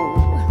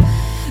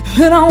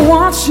 And I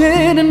want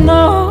you to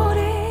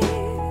notice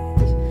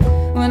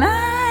when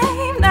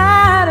I'm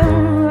not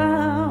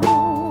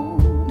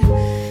around.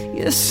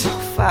 You're so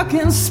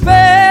fucking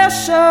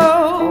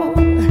special.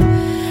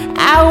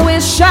 I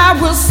wish I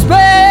was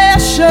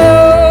special,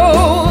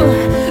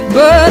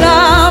 but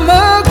I'm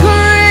a creep.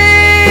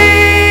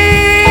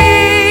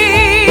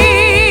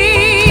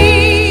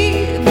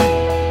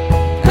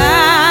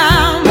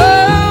 I'm a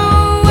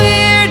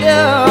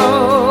widow.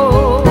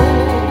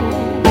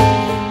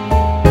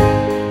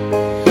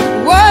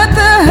 What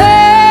the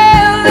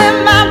hell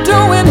am I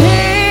doing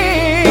here?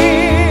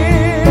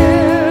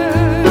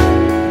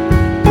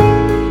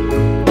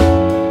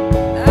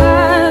 I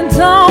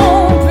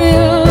don't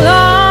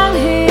belong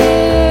here.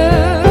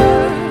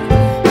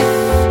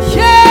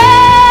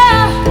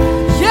 Yeah,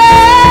 yeah.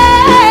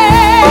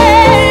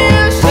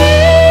 She's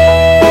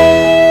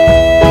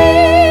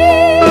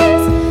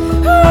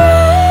running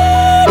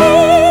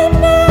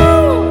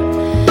out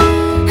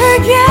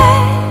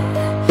again.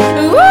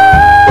 Ooh.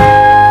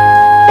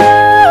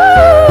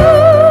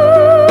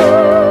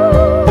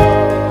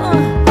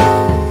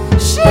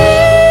 She's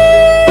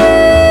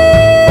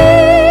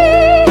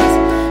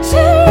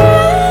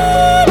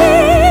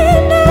running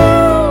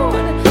out.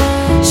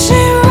 She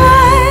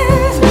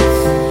runs,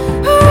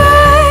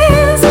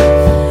 runs,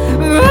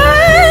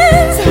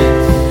 runs.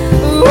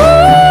 Ooh.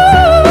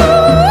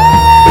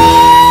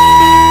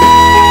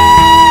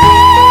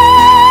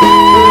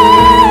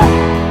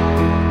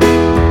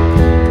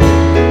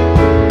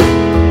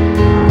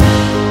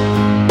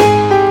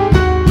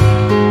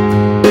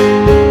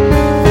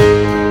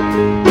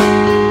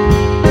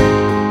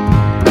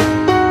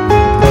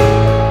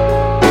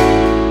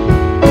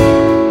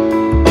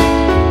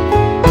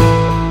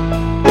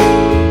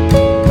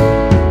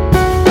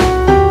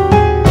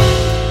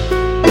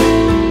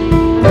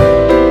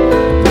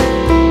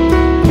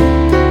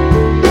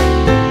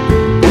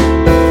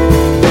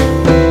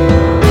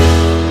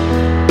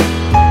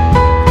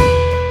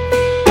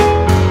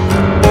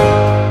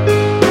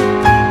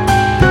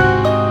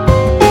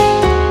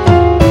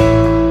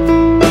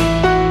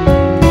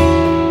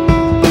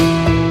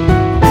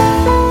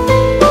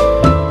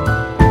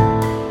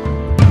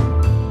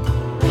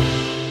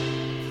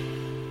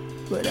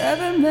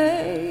 Whatever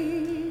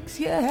makes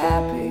you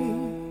happy,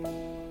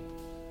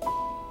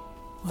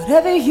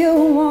 whatever you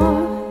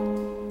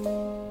want,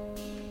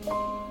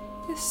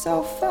 you're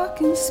so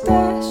fucking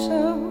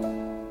special.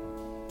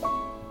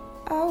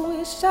 I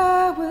wish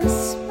I was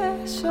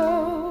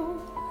special,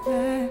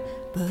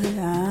 but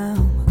I'm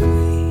a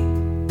creep.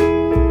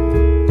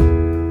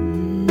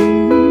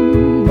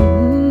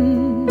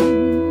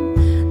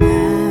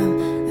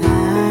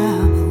 I'm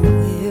a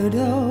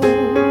weirdo.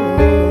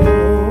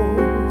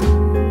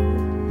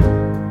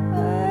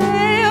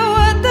 Hey,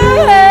 what the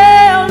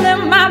hell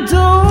am I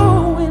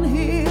doing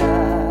here?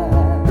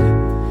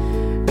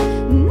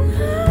 No,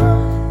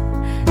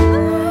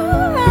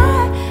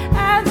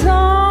 I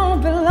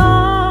don't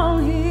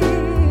belong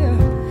here.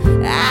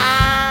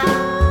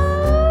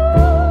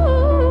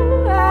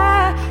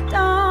 I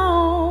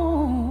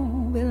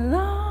don't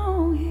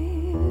belong here.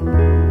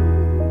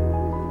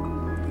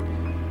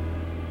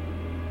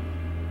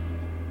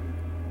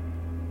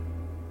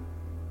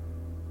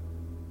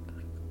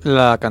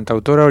 La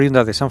cantautora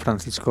oriunda de San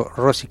Francisco,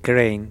 Rosie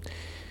Crane,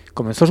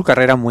 comenzó su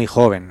carrera muy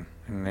joven,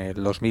 en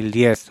el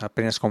 2010,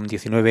 apenas con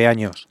 19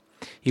 años,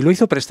 y lo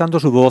hizo prestando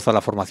su voz a la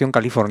formación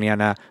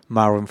californiana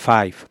Maroon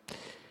 5.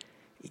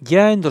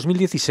 Ya en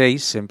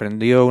 2016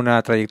 emprendió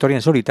una trayectoria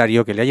en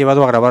solitario que le ha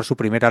llevado a grabar su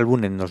primer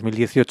álbum en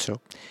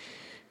 2018,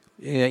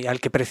 al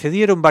que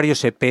precedieron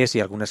varios EPs y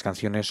algunas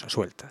canciones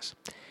sueltas.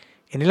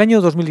 En el año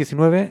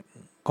 2019,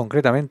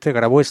 concretamente,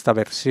 grabó esta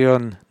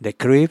versión de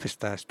Creep,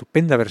 esta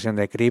estupenda versión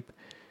de Creep,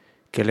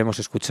 que le hemos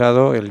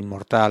escuchado, el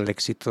inmortal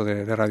éxito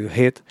de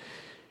Radiohead,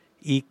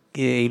 y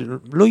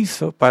lo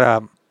hizo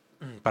para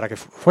que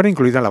fuera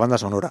incluida en la banda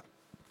sonora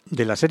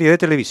de la serie de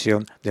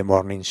televisión The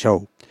Morning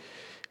Show.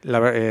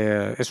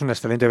 Es una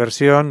excelente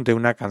versión de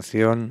una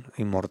canción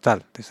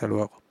inmortal, desde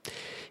luego.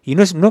 Y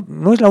no es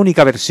la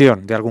única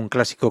versión de algún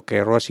clásico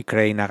que Rosie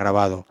Crane ha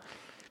grabado.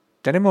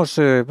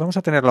 Vamos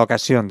a tener la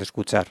ocasión de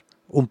escuchar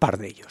un par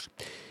de ellos.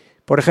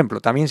 Por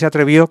ejemplo, también se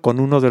atrevió con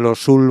uno de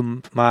los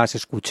soul más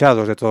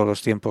escuchados de todos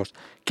los tiempos,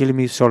 Kill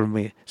Me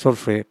Softly,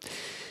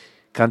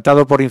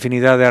 cantado por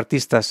infinidad de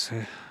artistas,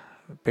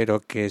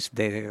 pero que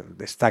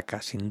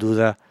destaca sin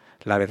duda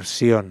la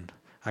versión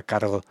a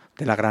cargo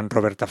de la gran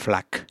Roberta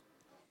Flack.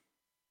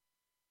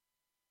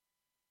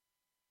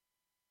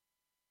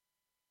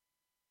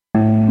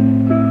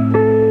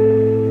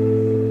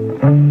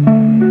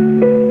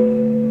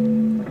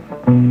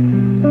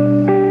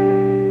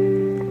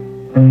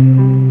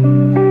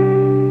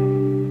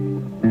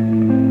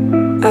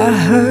 I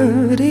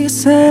heard he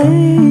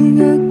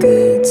sang a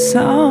good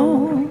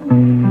song.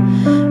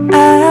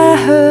 I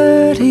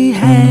heard he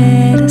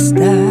had a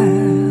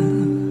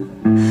style,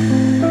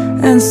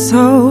 and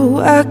so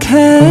I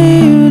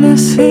came to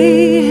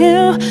see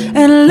him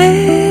and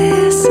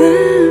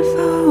listen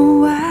for a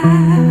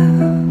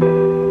while.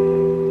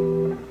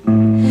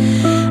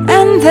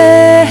 And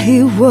there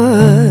he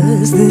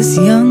was, this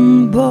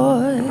young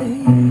boy,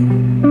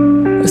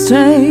 a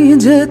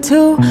stranger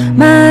to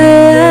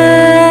my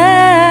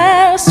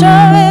eyes,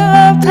 strumming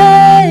my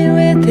pain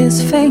with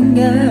his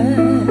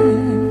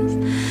fingers,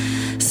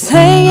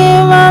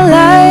 singing my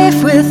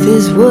life with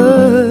his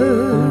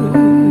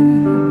words,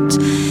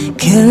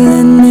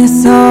 killing me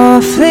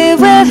softly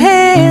with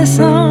his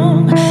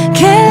song,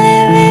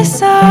 killing me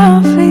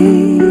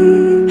softly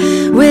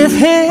with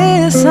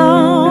his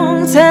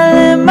song,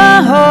 telling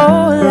my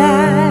whole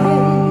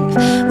life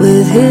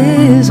with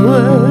his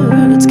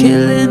words,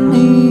 killing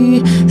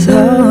me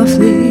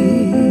softly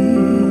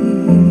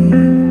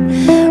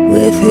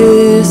with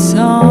his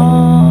song.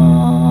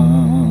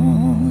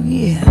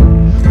 Yeah,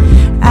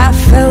 I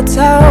felt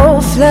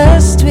all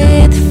flushed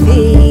with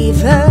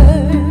fever,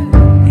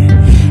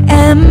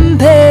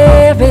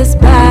 embarrassed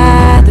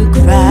by the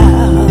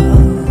crowd.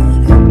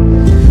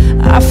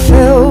 I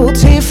felt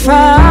he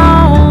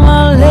found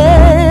my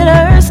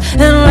letters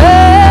and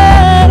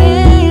read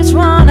each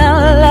one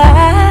out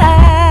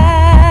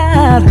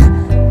loud.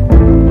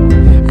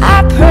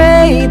 I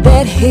prayed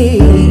that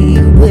he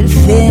would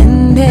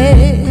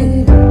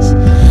finish,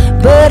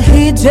 but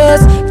he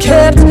just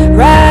kept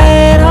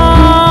right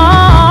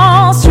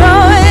on,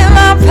 strumming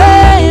my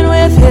pain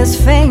with his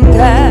fingers,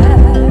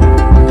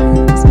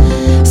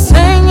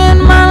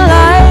 singing my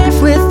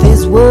life with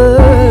his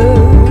words,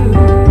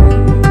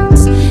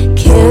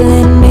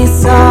 killing me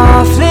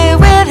softly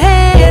with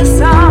his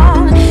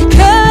song,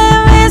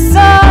 killing me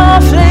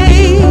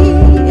softly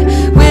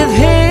with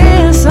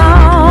his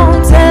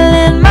song,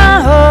 telling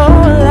my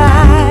whole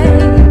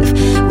life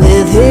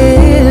with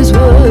his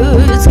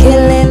words,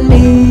 killing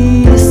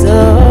me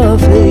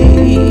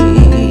softly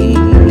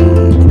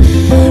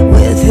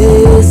with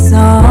his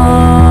song.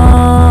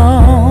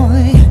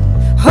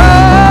 Oh,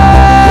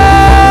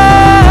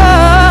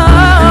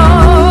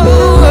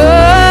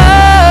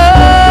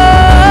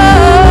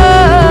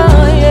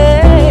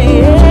 yeah,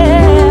 yeah,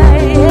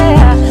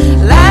 yeah.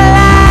 La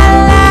la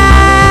la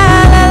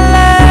la la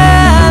la.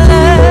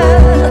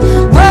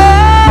 Whoa,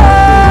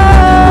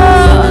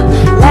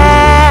 la,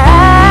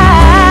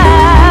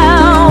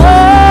 whoa, la.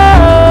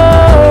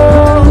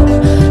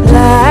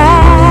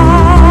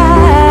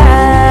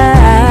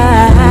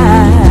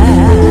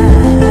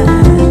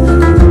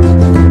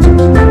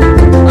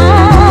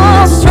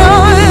 Oh,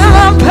 strumming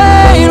my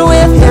pain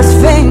with his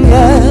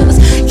fingers.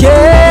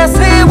 Yes,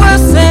 he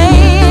was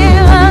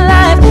singing my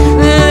life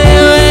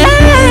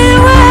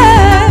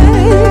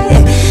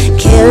anyway,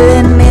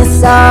 killing me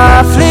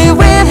softly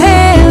with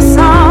his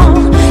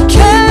song,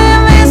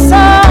 killing me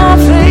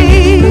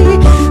softly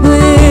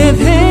with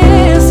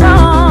his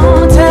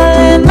song,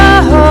 telling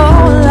my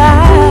whole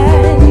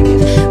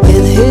life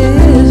with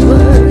his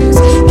words,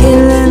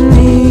 killing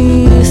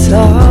me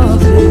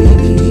softly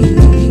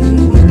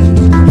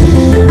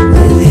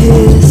with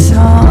his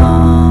song.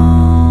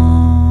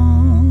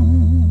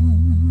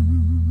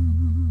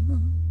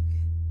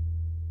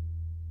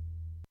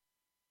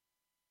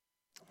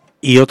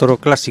 Y otro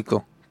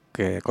clásico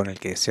con el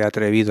que se ha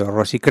atrevido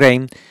Rosie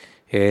Crane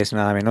es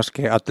nada menos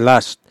que At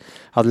Last.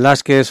 At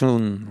Last, que es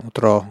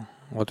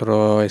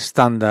otro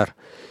estándar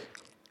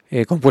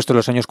compuesto en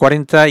los años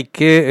 40 y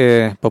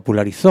que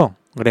popularizó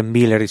Glenn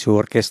Miller y su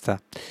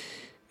orquesta.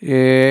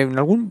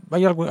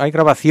 Hay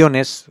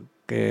grabaciones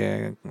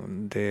de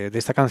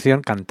esta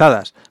canción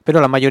cantadas,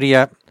 pero la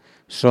mayoría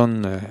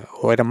son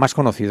o eran más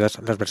conocidas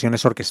las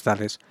versiones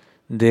orquestales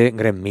de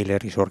Glenn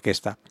Miller y su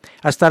orquesta.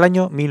 Hasta el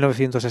año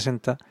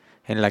 1960,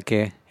 en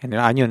el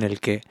año en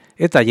el que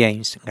Etta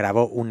James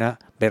grabó una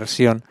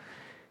versión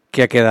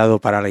que ha quedado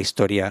para la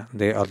historia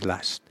de At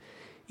Last.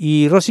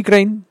 Y Rosie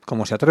Crane,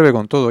 como se atreve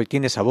con todo y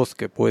tiene esa voz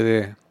que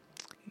puede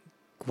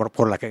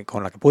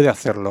con la que puede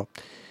hacerlo,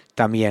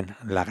 también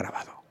la ha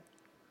grabado.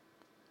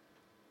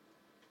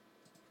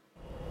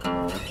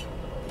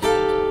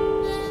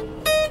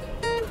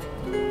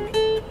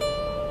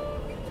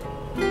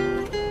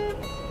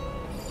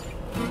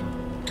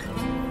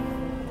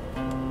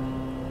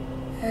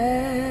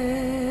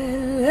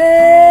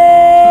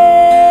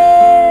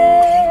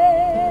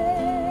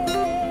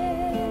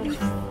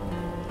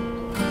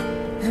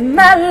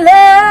 My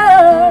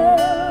love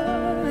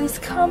has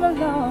come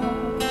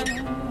along,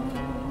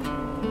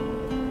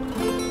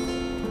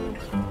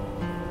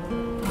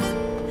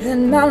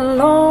 and my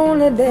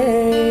lonely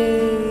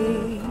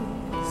days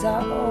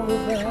are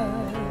over,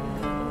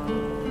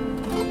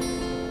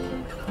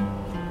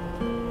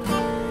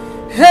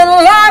 and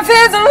life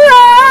is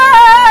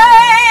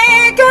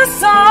like a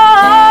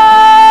song.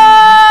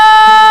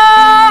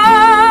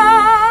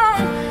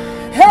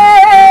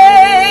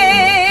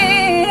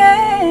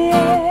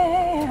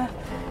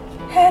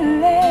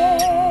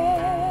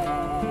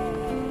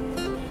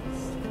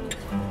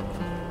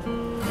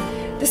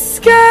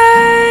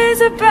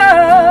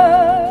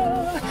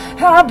 Above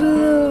are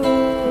blue,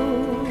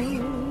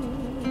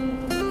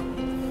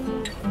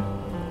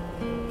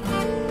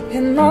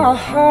 and my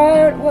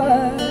heart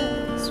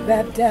was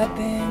wrapped up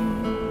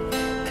in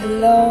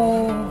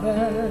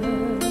clover.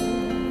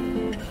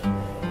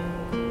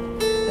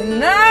 The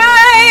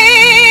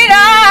night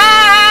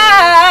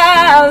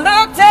I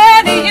looked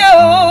at you,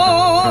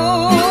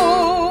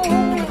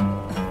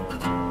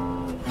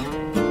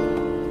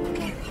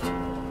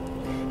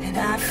 and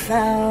I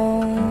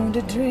found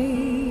a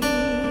dream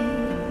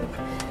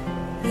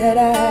that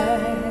I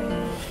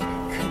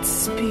could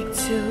speak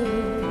to,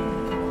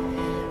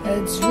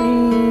 a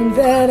dream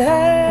that I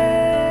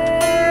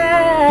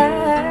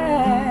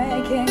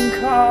can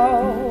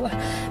call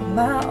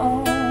my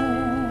own.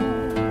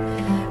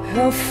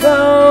 I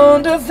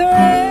found a thrill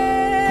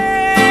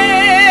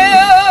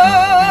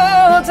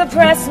to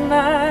press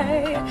my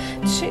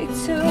cheek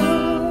to,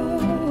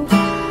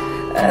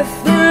 a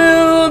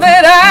thrill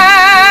that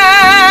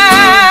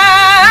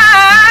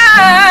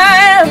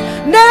I've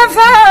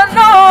never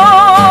known.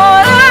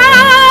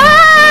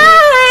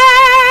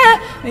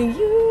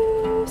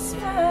 You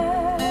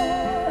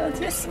smiled,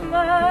 you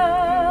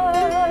smiled,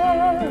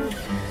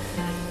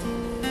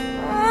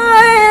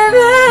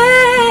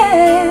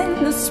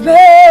 and the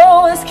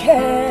spell was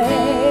cast,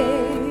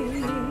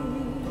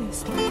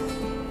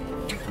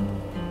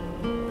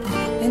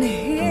 and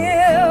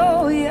here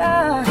we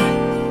are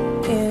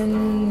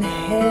in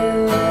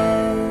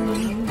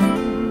heaven.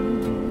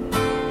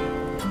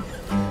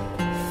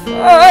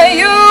 For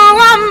you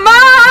are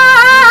mine,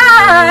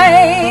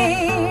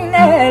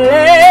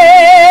 Alice.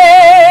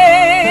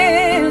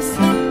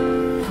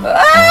 Oh,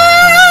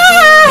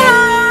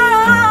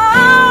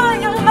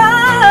 you're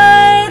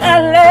mine,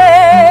 Alice.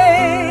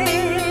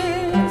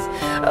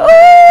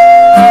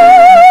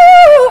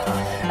 Oh,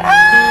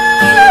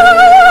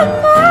 I'm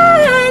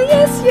mine,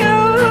 yes, you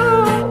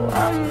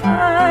are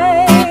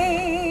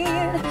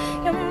mine.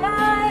 You're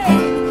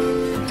mine.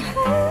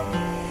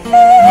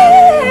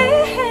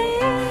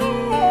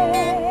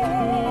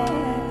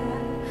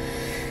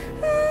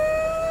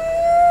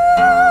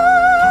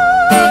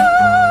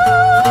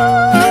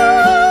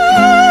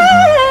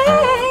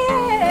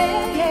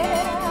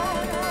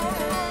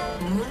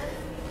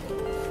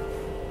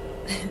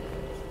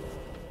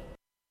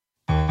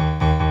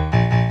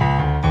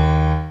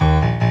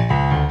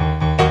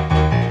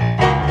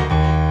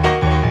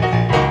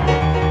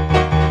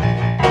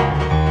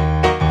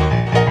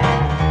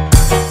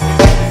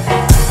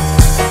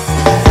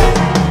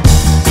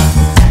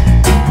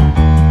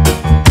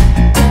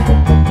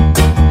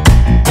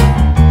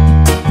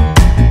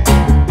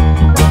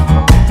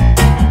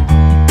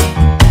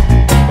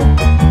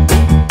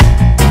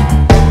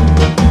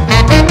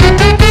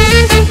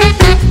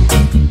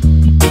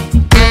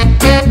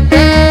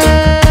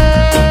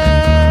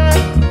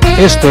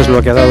 Esto es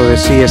lo que ha dado de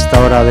sí esta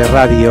hora de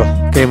radio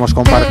que hemos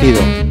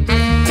compartido.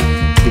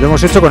 Y lo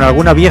hemos hecho con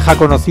alguna vieja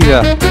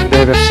conocida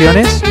de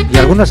versiones y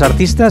algunas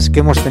artistas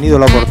que hemos tenido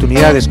la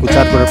oportunidad de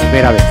escuchar por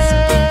primera vez.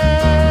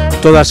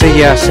 Todas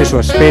ellas,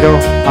 eso espero,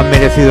 han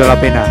merecido la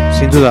pena,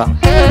 sin duda.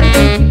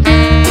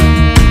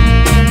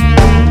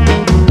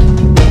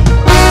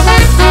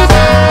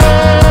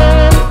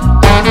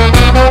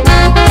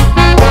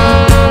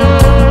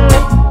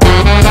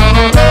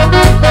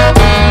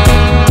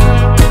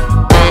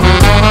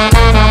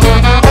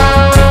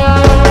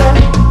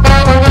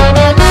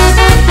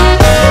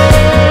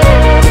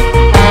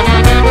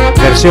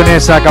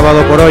 Versiones ha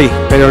acabado por hoy,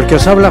 pero el que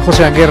os habla,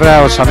 José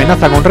Anguerra, os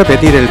amenaza con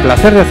repetir el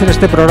placer de hacer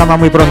este programa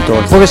muy pronto,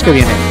 el jueves que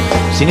viene,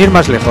 sin ir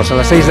más lejos, a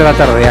las 6 de la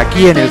tarde,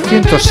 aquí en el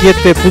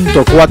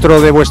 107.4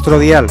 de vuestro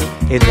dial,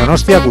 en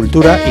Donostia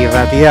Kultura y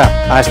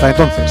Ratia. Hasta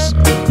entonces.